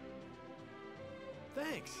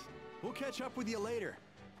 Thanks. We'll catch up with you later.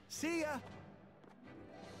 See ya!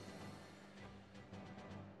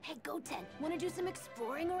 Hey, Goten, wanna do some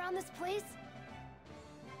exploring around this place?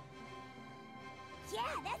 Yeah,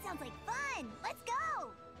 that sounds like fun. Let's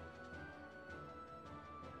go.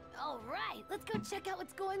 All right, let's go check out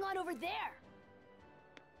what's going on over there.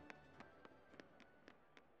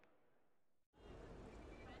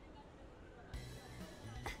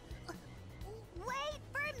 Wait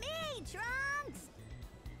for me, Trunks.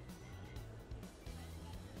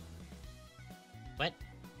 What?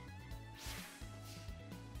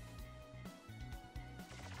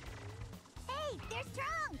 Hey, there's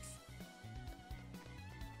Trunks.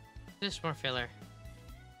 This more filler.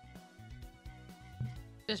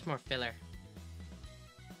 This more filler.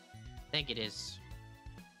 I think it is.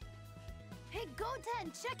 Hey,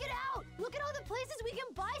 Goten, check it out! Look at all the places we can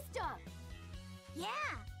buy stuff! Yeah,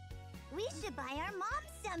 we should buy our mom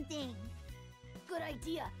something. Good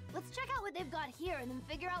idea. Let's check out what they've got here and then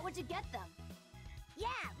figure out what to get them. Yeah,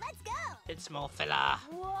 let's go. It's more filler.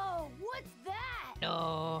 Whoa, what's that?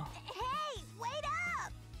 No. Hey, wait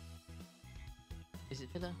up! Is it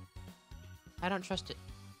filler? I don't trust it.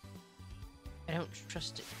 I don't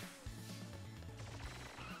trust it.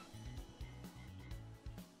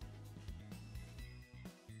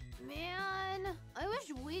 Man, I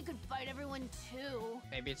wish we could fight everyone too.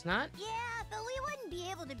 Maybe it's not? Yeah, but we wouldn't be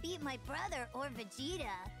able to beat my brother or Vegeta.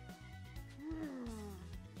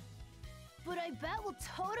 But I bet we'll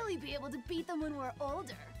totally be able to beat them when we're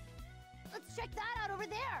older. Let's check that out over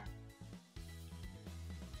there.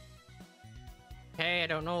 Hey, I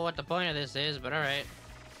don't know what the point of this is, but alright.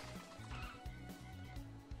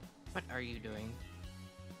 What are you doing?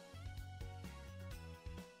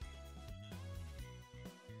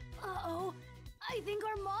 Uh-oh. I think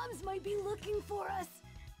our moms might be looking for us.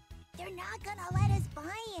 They're not gonna let us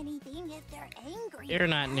buy anything if they're angry. You're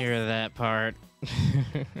not near that part.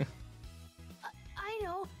 I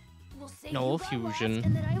know. We'll say No you got fusion. lost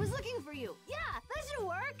and that I was looking for you. Yeah, that should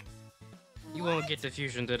work. You won't get the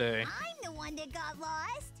fusion today. I'm the one that got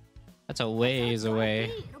lost. That's a ways away.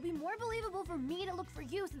 Hey, it'll be more believable for me to look for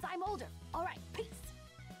you since I'm older. All right, peace.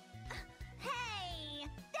 Hey,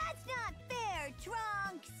 that's not fair,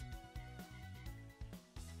 Trunks.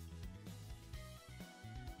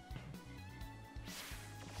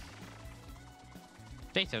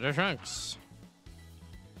 Take to the trunks.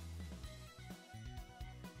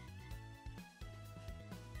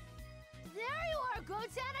 There you are,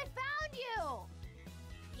 Goten. I found you.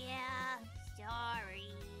 Yeah, sorry.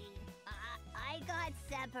 I got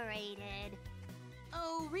separated.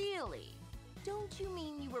 Oh, really? Don't you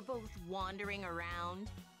mean you were both wandering around?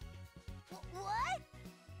 What?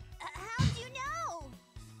 How'd you know?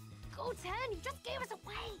 Goten, you just gave us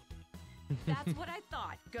away. That's what I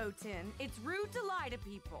thought, Goten. It's rude to lie to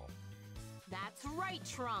people. That's right,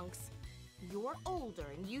 Trunks. You're older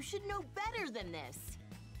and you should know better than this.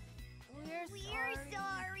 We're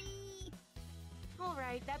sorry. All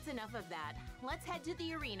right, that's enough of that. Let's head to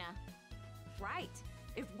the arena. Right.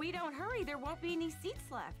 If we don't hurry, there won't be any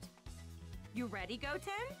seats left. You ready,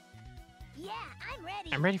 Goten? Yeah, I'm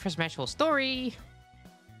ready. I'm ready for some actual story.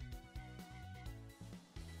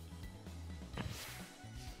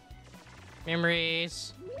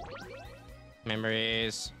 Memories.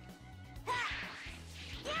 Memories.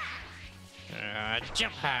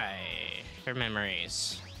 Jump high for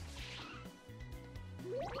memories.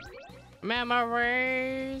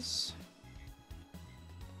 Memories.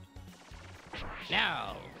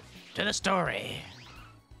 Now, to the story.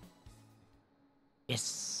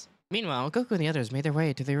 Yes. Meanwhile, Goku and the others made their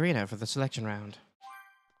way to the arena for the selection round.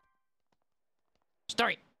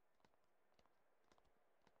 Story.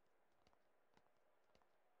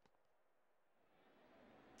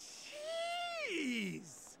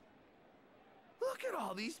 Jeez! Look at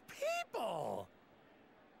all these people!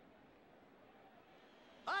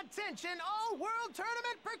 Attention all World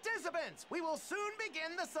Tournament participants! We will soon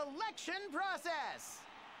begin the selection process!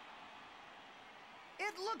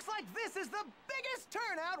 It looks like this is the biggest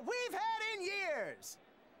turnout we've had in years!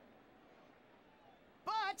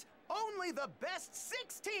 But only the best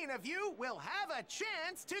 16 of you will have a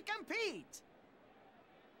chance to compete!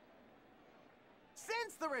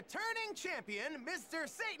 Since the returning champion, Mr.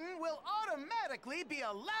 Satan, will automatically be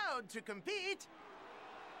allowed to compete,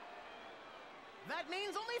 that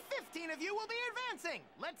means only 15 of you will be advancing.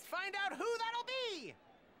 Let's find out who that'll be.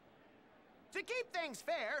 To keep things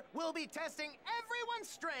fair, we'll be testing everyone's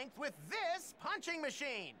strength with this punching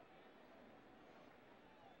machine.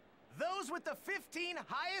 Those with the 15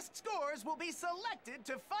 highest scores will be selected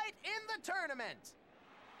to fight in the tournament.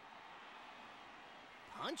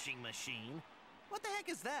 Punching machine? What the heck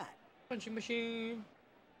is that? Punching machine.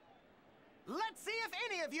 Let's see if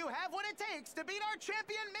any of you have what it takes to beat our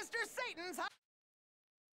champion, Mr. Satan's high.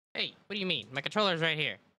 Hey, what do you mean? My controller's right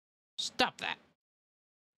here. Stop that.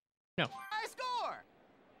 No. High score!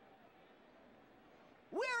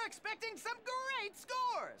 We're expecting some great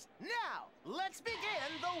scores! Now, let's begin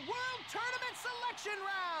the World Tournament Selection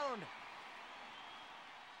Round!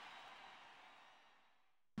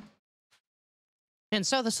 And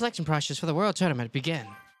so the selection process for the World Tournament began.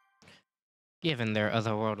 Given their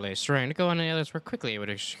otherworldly strength, Go and the others were quickly able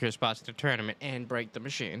to secure spots in the tournament and break the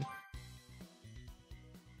machine.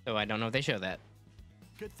 Though I don't know if they show that.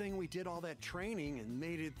 Good thing we did all that training and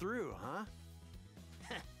made it through, huh?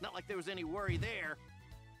 Not like there was any worry there.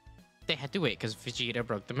 They had to wait because Vegeta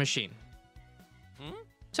broke the machine.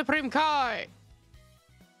 Supreme Kai!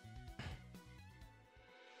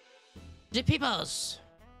 The peoples!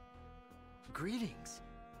 Greetings.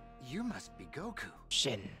 You must be Goku.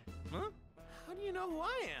 Shin. Huh? How do you know who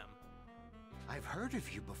I am? I've heard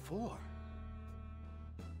of you before.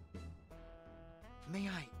 May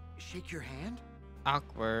I shake your hand?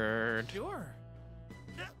 Awkward. Sure.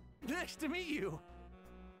 Nice to meet you.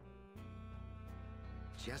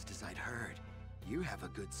 Just as I'd heard, you have a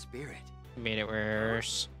good spirit. You made it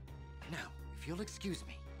worse. Now, if you'll excuse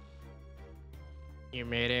me. You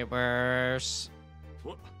made it worse.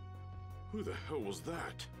 What? Who the hell was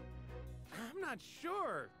that? I'm not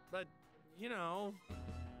sure, but, you know,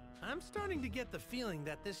 I'm starting to get the feeling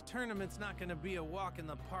that this tournament's not going to be a walk in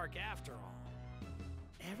the park after all.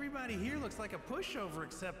 Everybody here looks like a pushover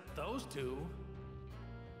except those two.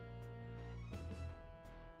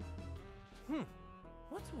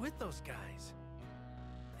 What's with those guys?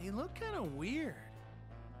 They look kind of weird.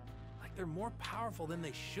 Like they're more powerful than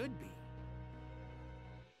they should be.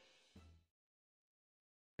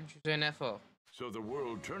 So the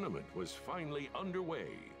World Tournament was finally underway.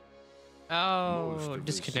 Oh, Most of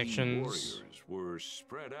the Sea disconnections. warriors were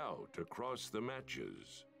spread out across the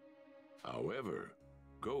matches. However,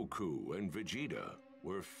 Goku and Vegeta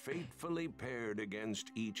were fatefully paired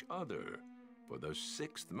against each other for the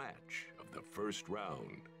 6th match of the first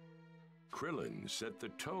round. Krillin set the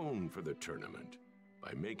tone for the tournament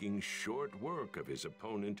by making short work of his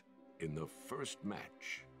opponent in the first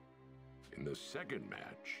match. In the second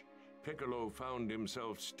match, Piccolo found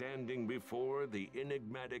himself standing before the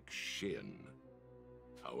enigmatic Shin.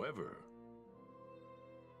 However...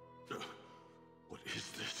 What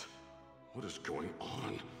is this? What is going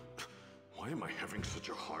on? Why am I having such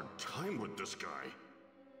a hard time with this guy?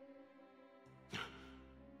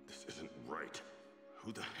 This isn't right.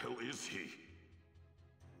 Who the hell is he?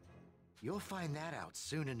 You'll find that out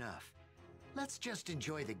soon enough. Let's just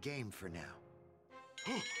enjoy the game for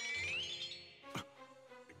now.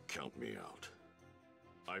 Count me out.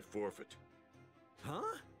 I forfeit.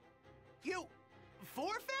 Huh? You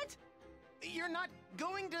forfeit? You're not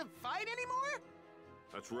going to fight anymore?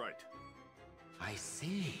 That's right. I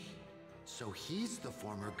see. So he's the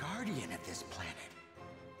former guardian at this planet.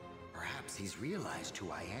 Perhaps he's realized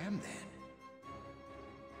who I am then.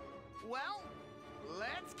 Well,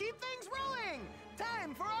 let's keep things rolling!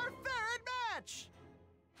 Time for our third match!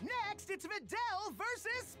 Next, it's Videl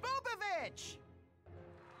versus Spopovich!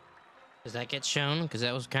 Does that get shown? Because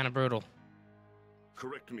that was kind of brutal.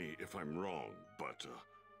 Correct me if I'm wrong, but,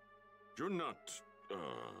 you're not,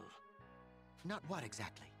 Not what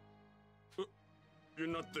exactly? You're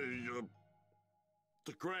not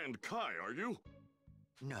the Grand Kai, are you?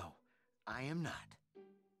 No, I am not.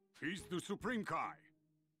 He's the Supreme Kai.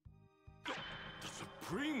 The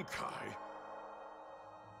Supreme Kai?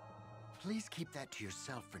 Please keep that to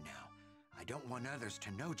yourself for now. I don't want others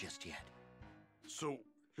to know just yet. So,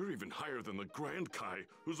 you're even higher than the Grand Kai,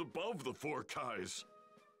 who's above the 4 Kais.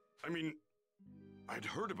 I mean, I'd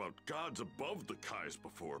heard about gods above the Kais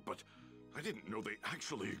before, but I didn't know they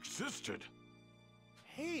actually existed.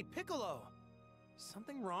 Hey, Piccolo!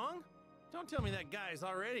 Something wrong? Don't tell me that guy's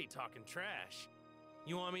already talking trash.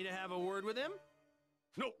 You want me to have a word with him?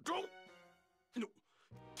 No, don't! No,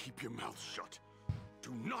 keep your mouth shut.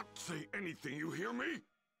 Do not say anything, you hear me?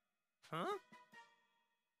 Huh?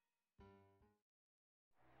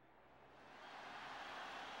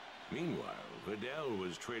 Meanwhile, Videl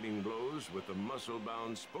was trading blows with the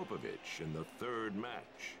muscle-bound Spopovich in the third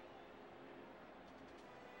match.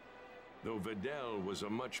 Though Videl was a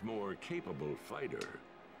much more capable fighter,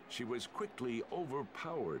 she was quickly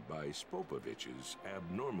overpowered by Spopovich's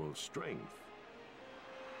abnormal strength.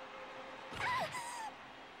 I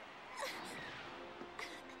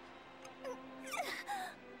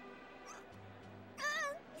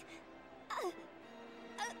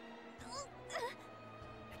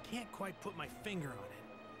can't quite put my finger on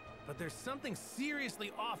it. But there's something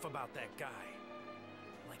seriously off about that guy.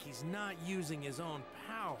 Like he's not using his own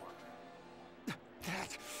power.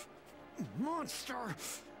 That monster!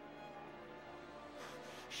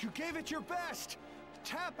 You gave it your best!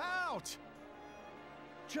 Tap out!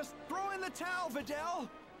 Just throw in the towel, Videl!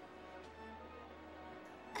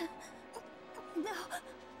 No.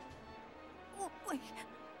 Oh, wait.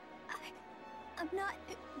 I'm not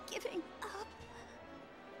giving up.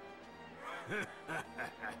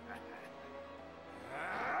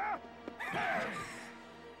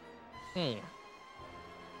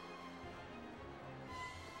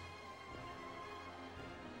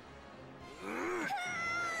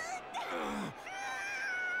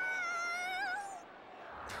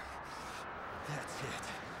 That's it.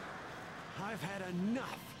 I've had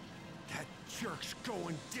enough. That jerk's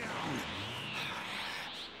going down.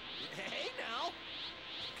 Hey, now!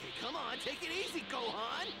 Okay, come on, take it easy,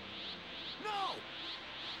 Gohan! No!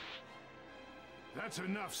 That's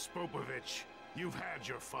enough, Spopovich. You've had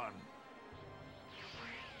your fun.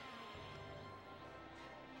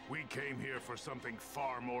 We came here for something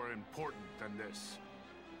far more important than this.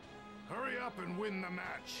 Hurry up and win the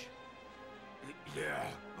match.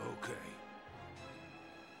 Yeah, okay.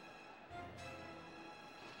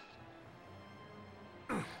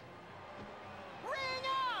 Ring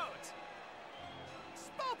out!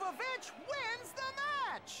 Spopovich wins the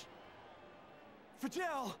match!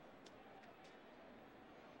 Videl!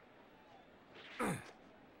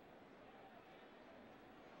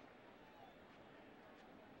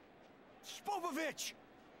 Spopovich!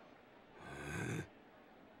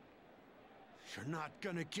 You're not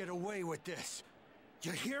gonna get away with this.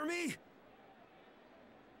 You hear me?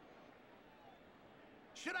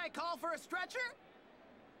 Should I call for a stretcher?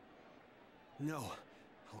 No,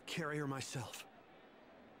 I'll carry her myself.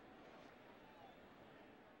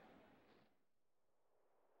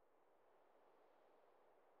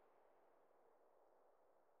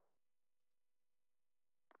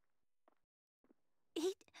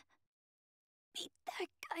 Beat that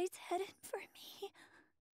guy's head in for me.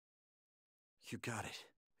 You got it.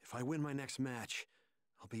 If I win my next match,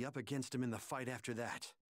 I'll be up against him in the fight after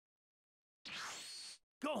that.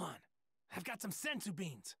 Gohan, I've got some senzu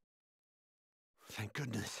beans. Thank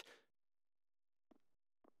goodness.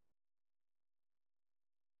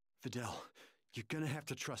 Videl, you're gonna have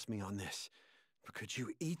to trust me on this. But could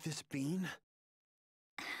you eat this bean?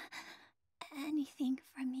 Anything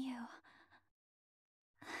from you.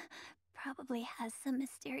 Probably has some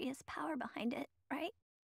mysterious power behind it, right?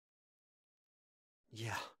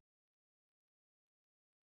 Yeah.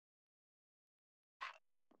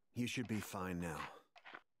 You should be fine now.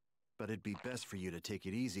 But it'd be best for you to take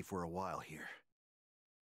it easy for a while here.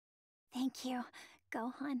 Thank you,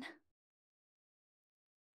 Gohan.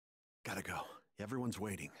 Gotta go. Everyone's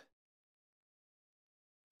waiting.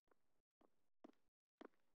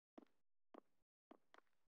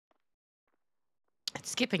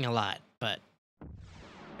 It's skipping a lot, but...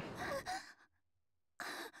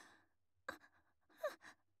 I'm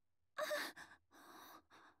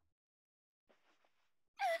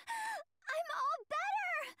all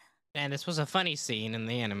better! And this was a funny scene in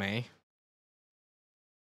the anime.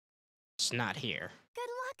 It's not here. Good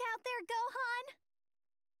luck out there,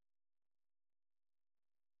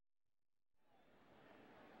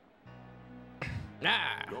 Gohan!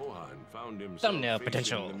 Ah! Gohan found himself Thumbnail facing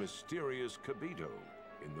potential. the mysterious Kibito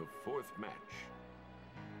in the fourth match.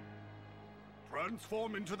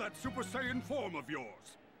 Transform into that Super Saiyan form of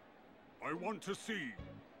yours. I want to see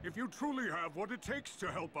if you truly have what it takes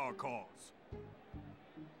to help our cause.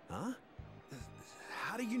 Huh?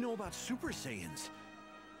 How do you know about Super Saiyans?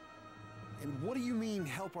 And what do you mean,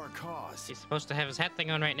 help our cause? He's supposed to have his hat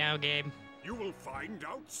thing on right now, Gabe. You will find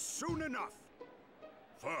out soon enough.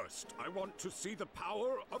 First, I want to see the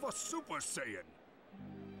power of a Super Saiyan.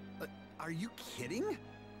 Are you kidding?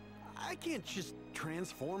 I can't just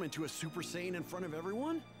transform into a Super Saiyan in front of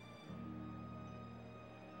everyone.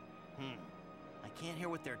 I can't hear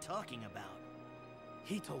what they're talking about.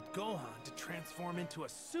 He told Gohan to transform into a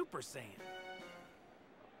Super Saiyan.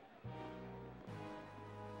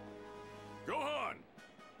 Gohan!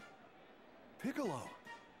 Piccolo!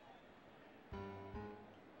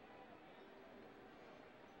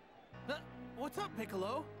 What's up,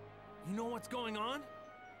 Piccolo? You know what's going on?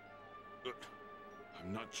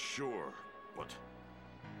 I'm not sure, but...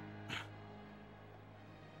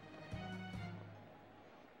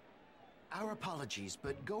 Our apologies,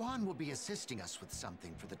 but Gohan will be assisting us with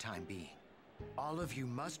something for the time being. All of you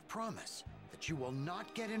must promise that you will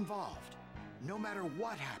not get involved, no matter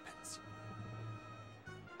what happens.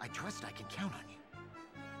 I trust I can count on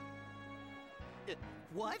you.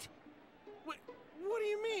 What? What do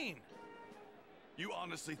you mean? You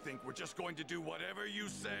honestly think we're just going to do whatever you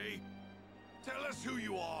say? Tell us who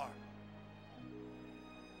you are.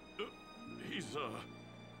 He's,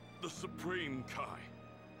 the Supreme Kai.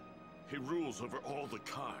 He rules over all the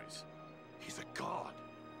Kais. He's a god.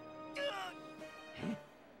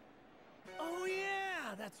 Oh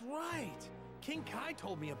yeah, that's right. King Kai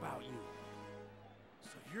told me about you.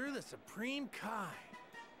 So you're the Supreme Kai.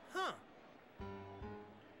 Huh.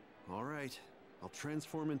 All right, I'll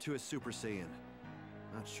transform into a Super Saiyan.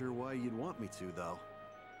 Not sure why you'd want me to, though.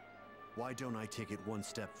 Why don't I take it one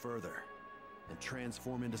step further and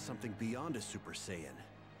transform into something beyond a Super Saiyan?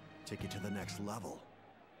 Take it to the next level.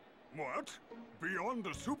 What? Beyond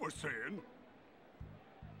the Super Saiyan?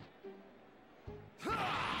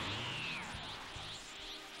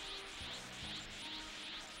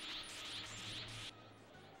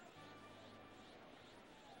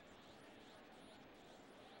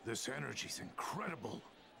 This energy's incredible.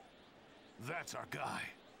 That's our guy.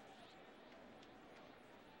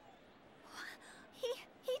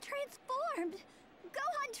 He transformed!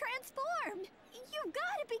 Gohan transformed! You've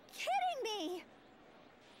got to be kidding me!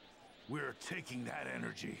 We're taking that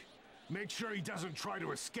energy. Make sure he doesn't try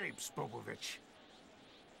to escape, Spopovich.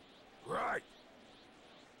 Right.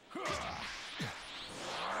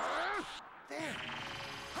 There.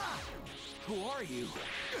 Ha! Who are you?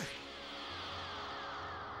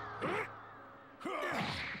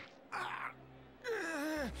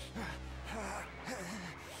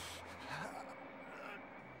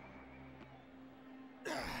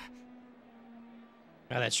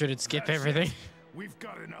 Oh, that sure did skip That's everything. it. We've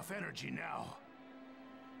got enough energy now.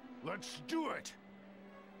 Let's do it.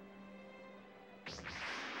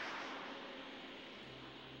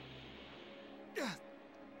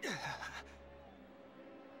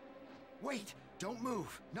 Wait! Don't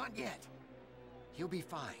move! Not yet! He'll be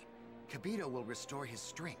fine. Kibito will restore his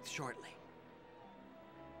strength shortly.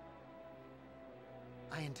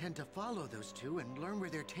 I intend to follow those two and learn where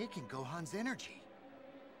they're taking Gohan's energy.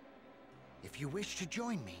 If you wish to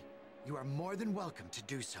join me, you are more than welcome to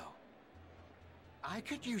do so. I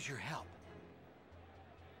could use your help.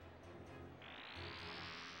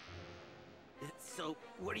 So,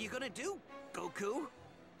 what are you gonna do, Goku?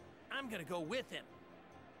 I'm gonna go with him.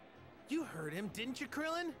 You heard him, didn't you,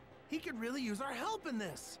 Krillin? He could really use our help in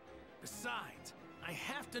this. Besides, I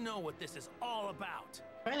have to know what this is all about.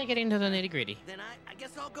 Finally getting to the nitty-gritty. Then I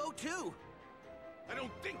guess I'll go too. I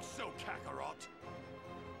don't think so, Kakarot.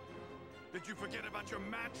 Did you forget about your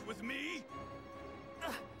match with me?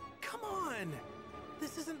 Come on!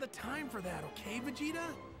 This isn't the time for that, okay, Vegeta?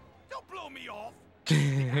 Don't blow me off!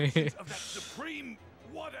 The actions of that supreme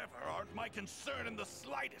whatever aren't my concern in the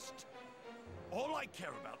slightest. All I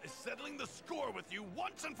care about is settling the score with you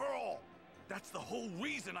once and for all. That's the whole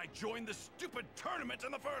reason I joined this stupid tournament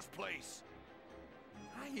in the first place.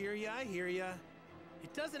 I hear ya, I hear ya.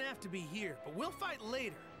 It doesn't have to be here, but we'll fight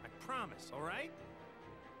later. I promise, all right?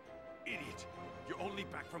 Idiot. You're only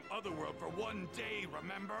back from Otherworld for one day,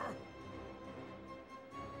 remember?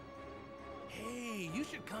 Hey, you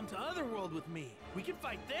should come to Otherworld with me. We can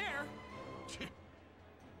fight there.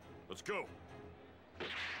 Let's go.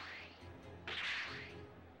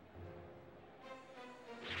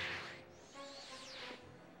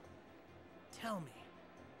 Tell me,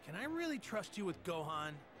 can I really trust you with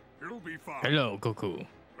Gohan? He'll be fine. Hello, Goku.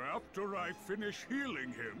 After I finish healing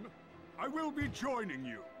him, I will be joining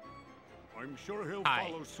you. I'm sure he'll Aye.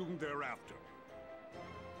 follow soon thereafter.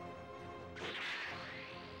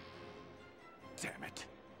 Damn it.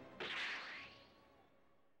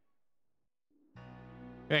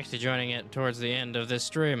 We're actually joining it towards the end of this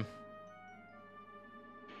stream.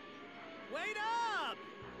 Wait up!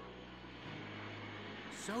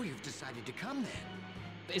 So you've decided to come then?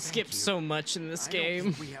 They skipped so much in this I game.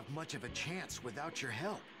 don't think we have much of a chance without your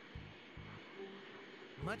help.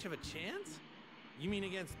 Much of a chance? You mean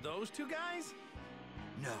against those two guys?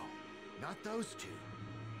 No, not those two.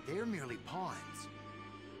 They're merely pawns.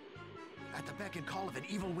 At the beck and call of an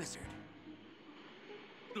evil wizard.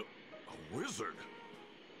 A wizard?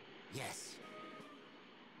 Yes.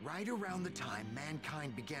 Right around the time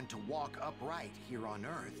mankind began to walk upright here on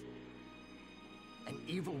Earth, an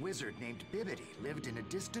evil wizard named Bibidi lived in a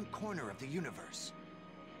distant corner of the universe.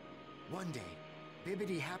 One day,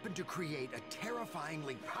 Bibidi happened to create a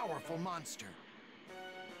terrifyingly powerful monster.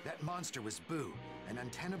 That monster was Buu, an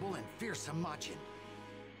untenable and fearsome Majin.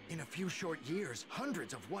 In a few short years,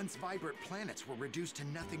 hundreds of once vibrant planets were reduced to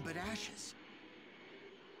nothing but ashes.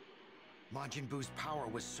 Majin Buu's power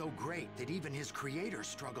was so great that even his creator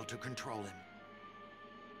struggled to control him.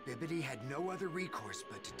 Bibbidi had no other recourse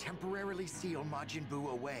but to temporarily seal Majin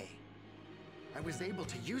Buu away. I was able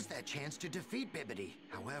to use that chance to defeat Bibbidi.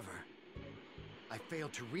 However, I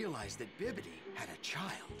failed to realize that Bibbidi had a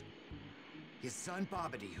child. His son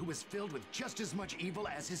Bobbidi, who was filled with just as much evil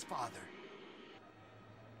as his father.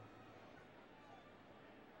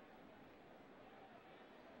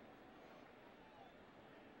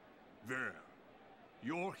 There.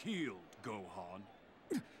 You're healed, Gohan.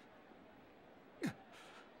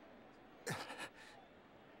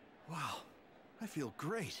 Wow, I feel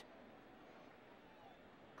great.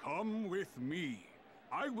 Come with me.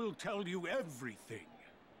 I will tell you everything.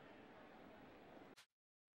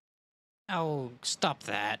 Oh, stop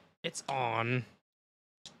that. It's on.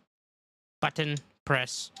 Button,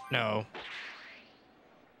 press, no.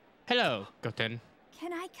 Hello, Goten.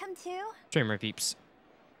 Can I come too? Dreamer peeps.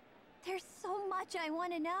 There's so much I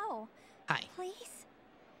want to know. Hi. Please?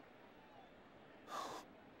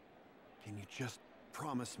 Can you just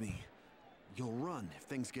promise me you'll run if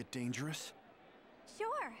things get dangerous?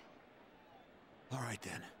 Sure. All right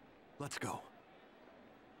then, let's go.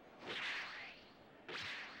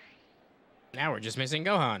 Now we're just missing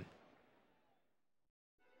Gohan.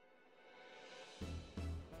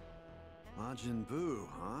 Majin Buu,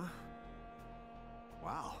 huh?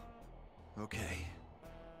 Wow. Okay.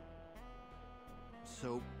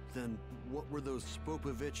 So, then, what were those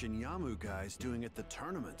Spopovich and Yamu guys doing at the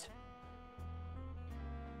tournament?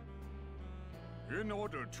 In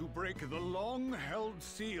order to break the long-held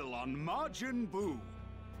seal on Majin Buu,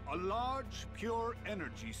 a large, pure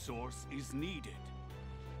energy source is needed.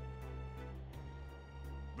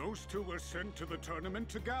 Those two were sent to the tournament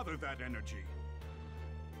to gather that energy.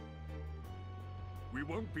 We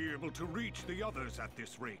won't be able to reach the others at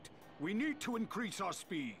this rate. We need to increase our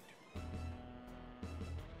speed.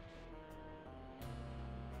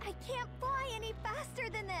 I can't fly any faster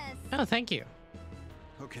than this. Oh, thank you.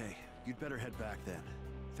 Okay, you'd better head back then.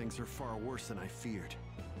 Things are far worse than I feared.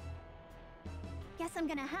 Guess I'm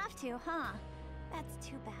gonna have to, huh? That's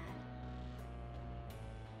too bad.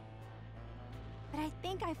 But I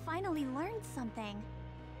think I finally learned something.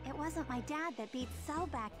 It wasn't my dad that beat Cell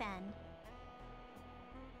back then.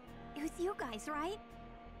 It was you guys, right?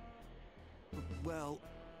 Well,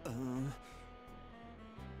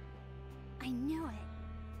 I knew it.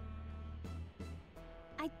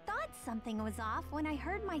 I thought something was off when I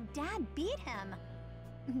heard my dad beat him.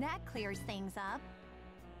 That clears things up.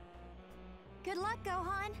 Good luck,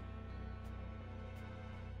 Gohan.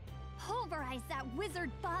 Pulverize that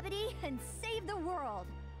wizard Bobbidi and save the world.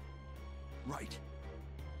 Right.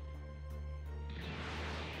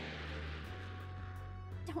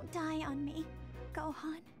 Don't die on me,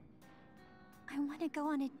 Gohan. I want to go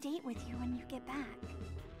on a date with you when you get back.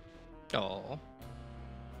 Oh.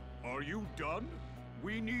 Are you done?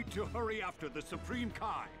 We need to hurry after the Supreme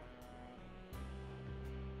Kai.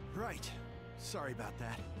 Right. Sorry about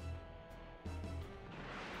that.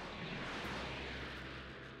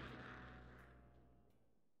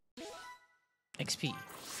 XP.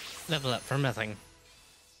 Level up from nothing.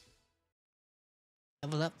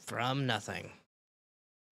 Level up from nothing.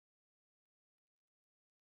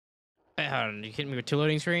 Hey, hold on. You kidding me with two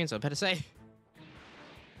loading screens? I'm about to say.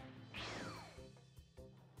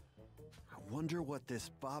 I wonder what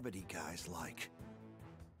this Bobbidi guy's like.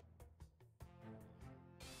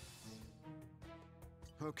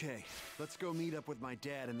 Okay, let's go meet up with my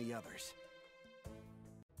dad and the others.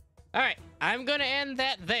 Alright, I'm gonna end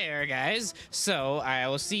that there, guys. So, I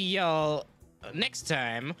will see y'all next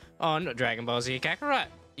time on Dragon Ball Z Kakarot.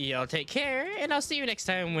 Y'all take care, and I'll see you next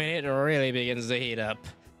time when it really begins to heat up.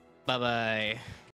 Bye-bye.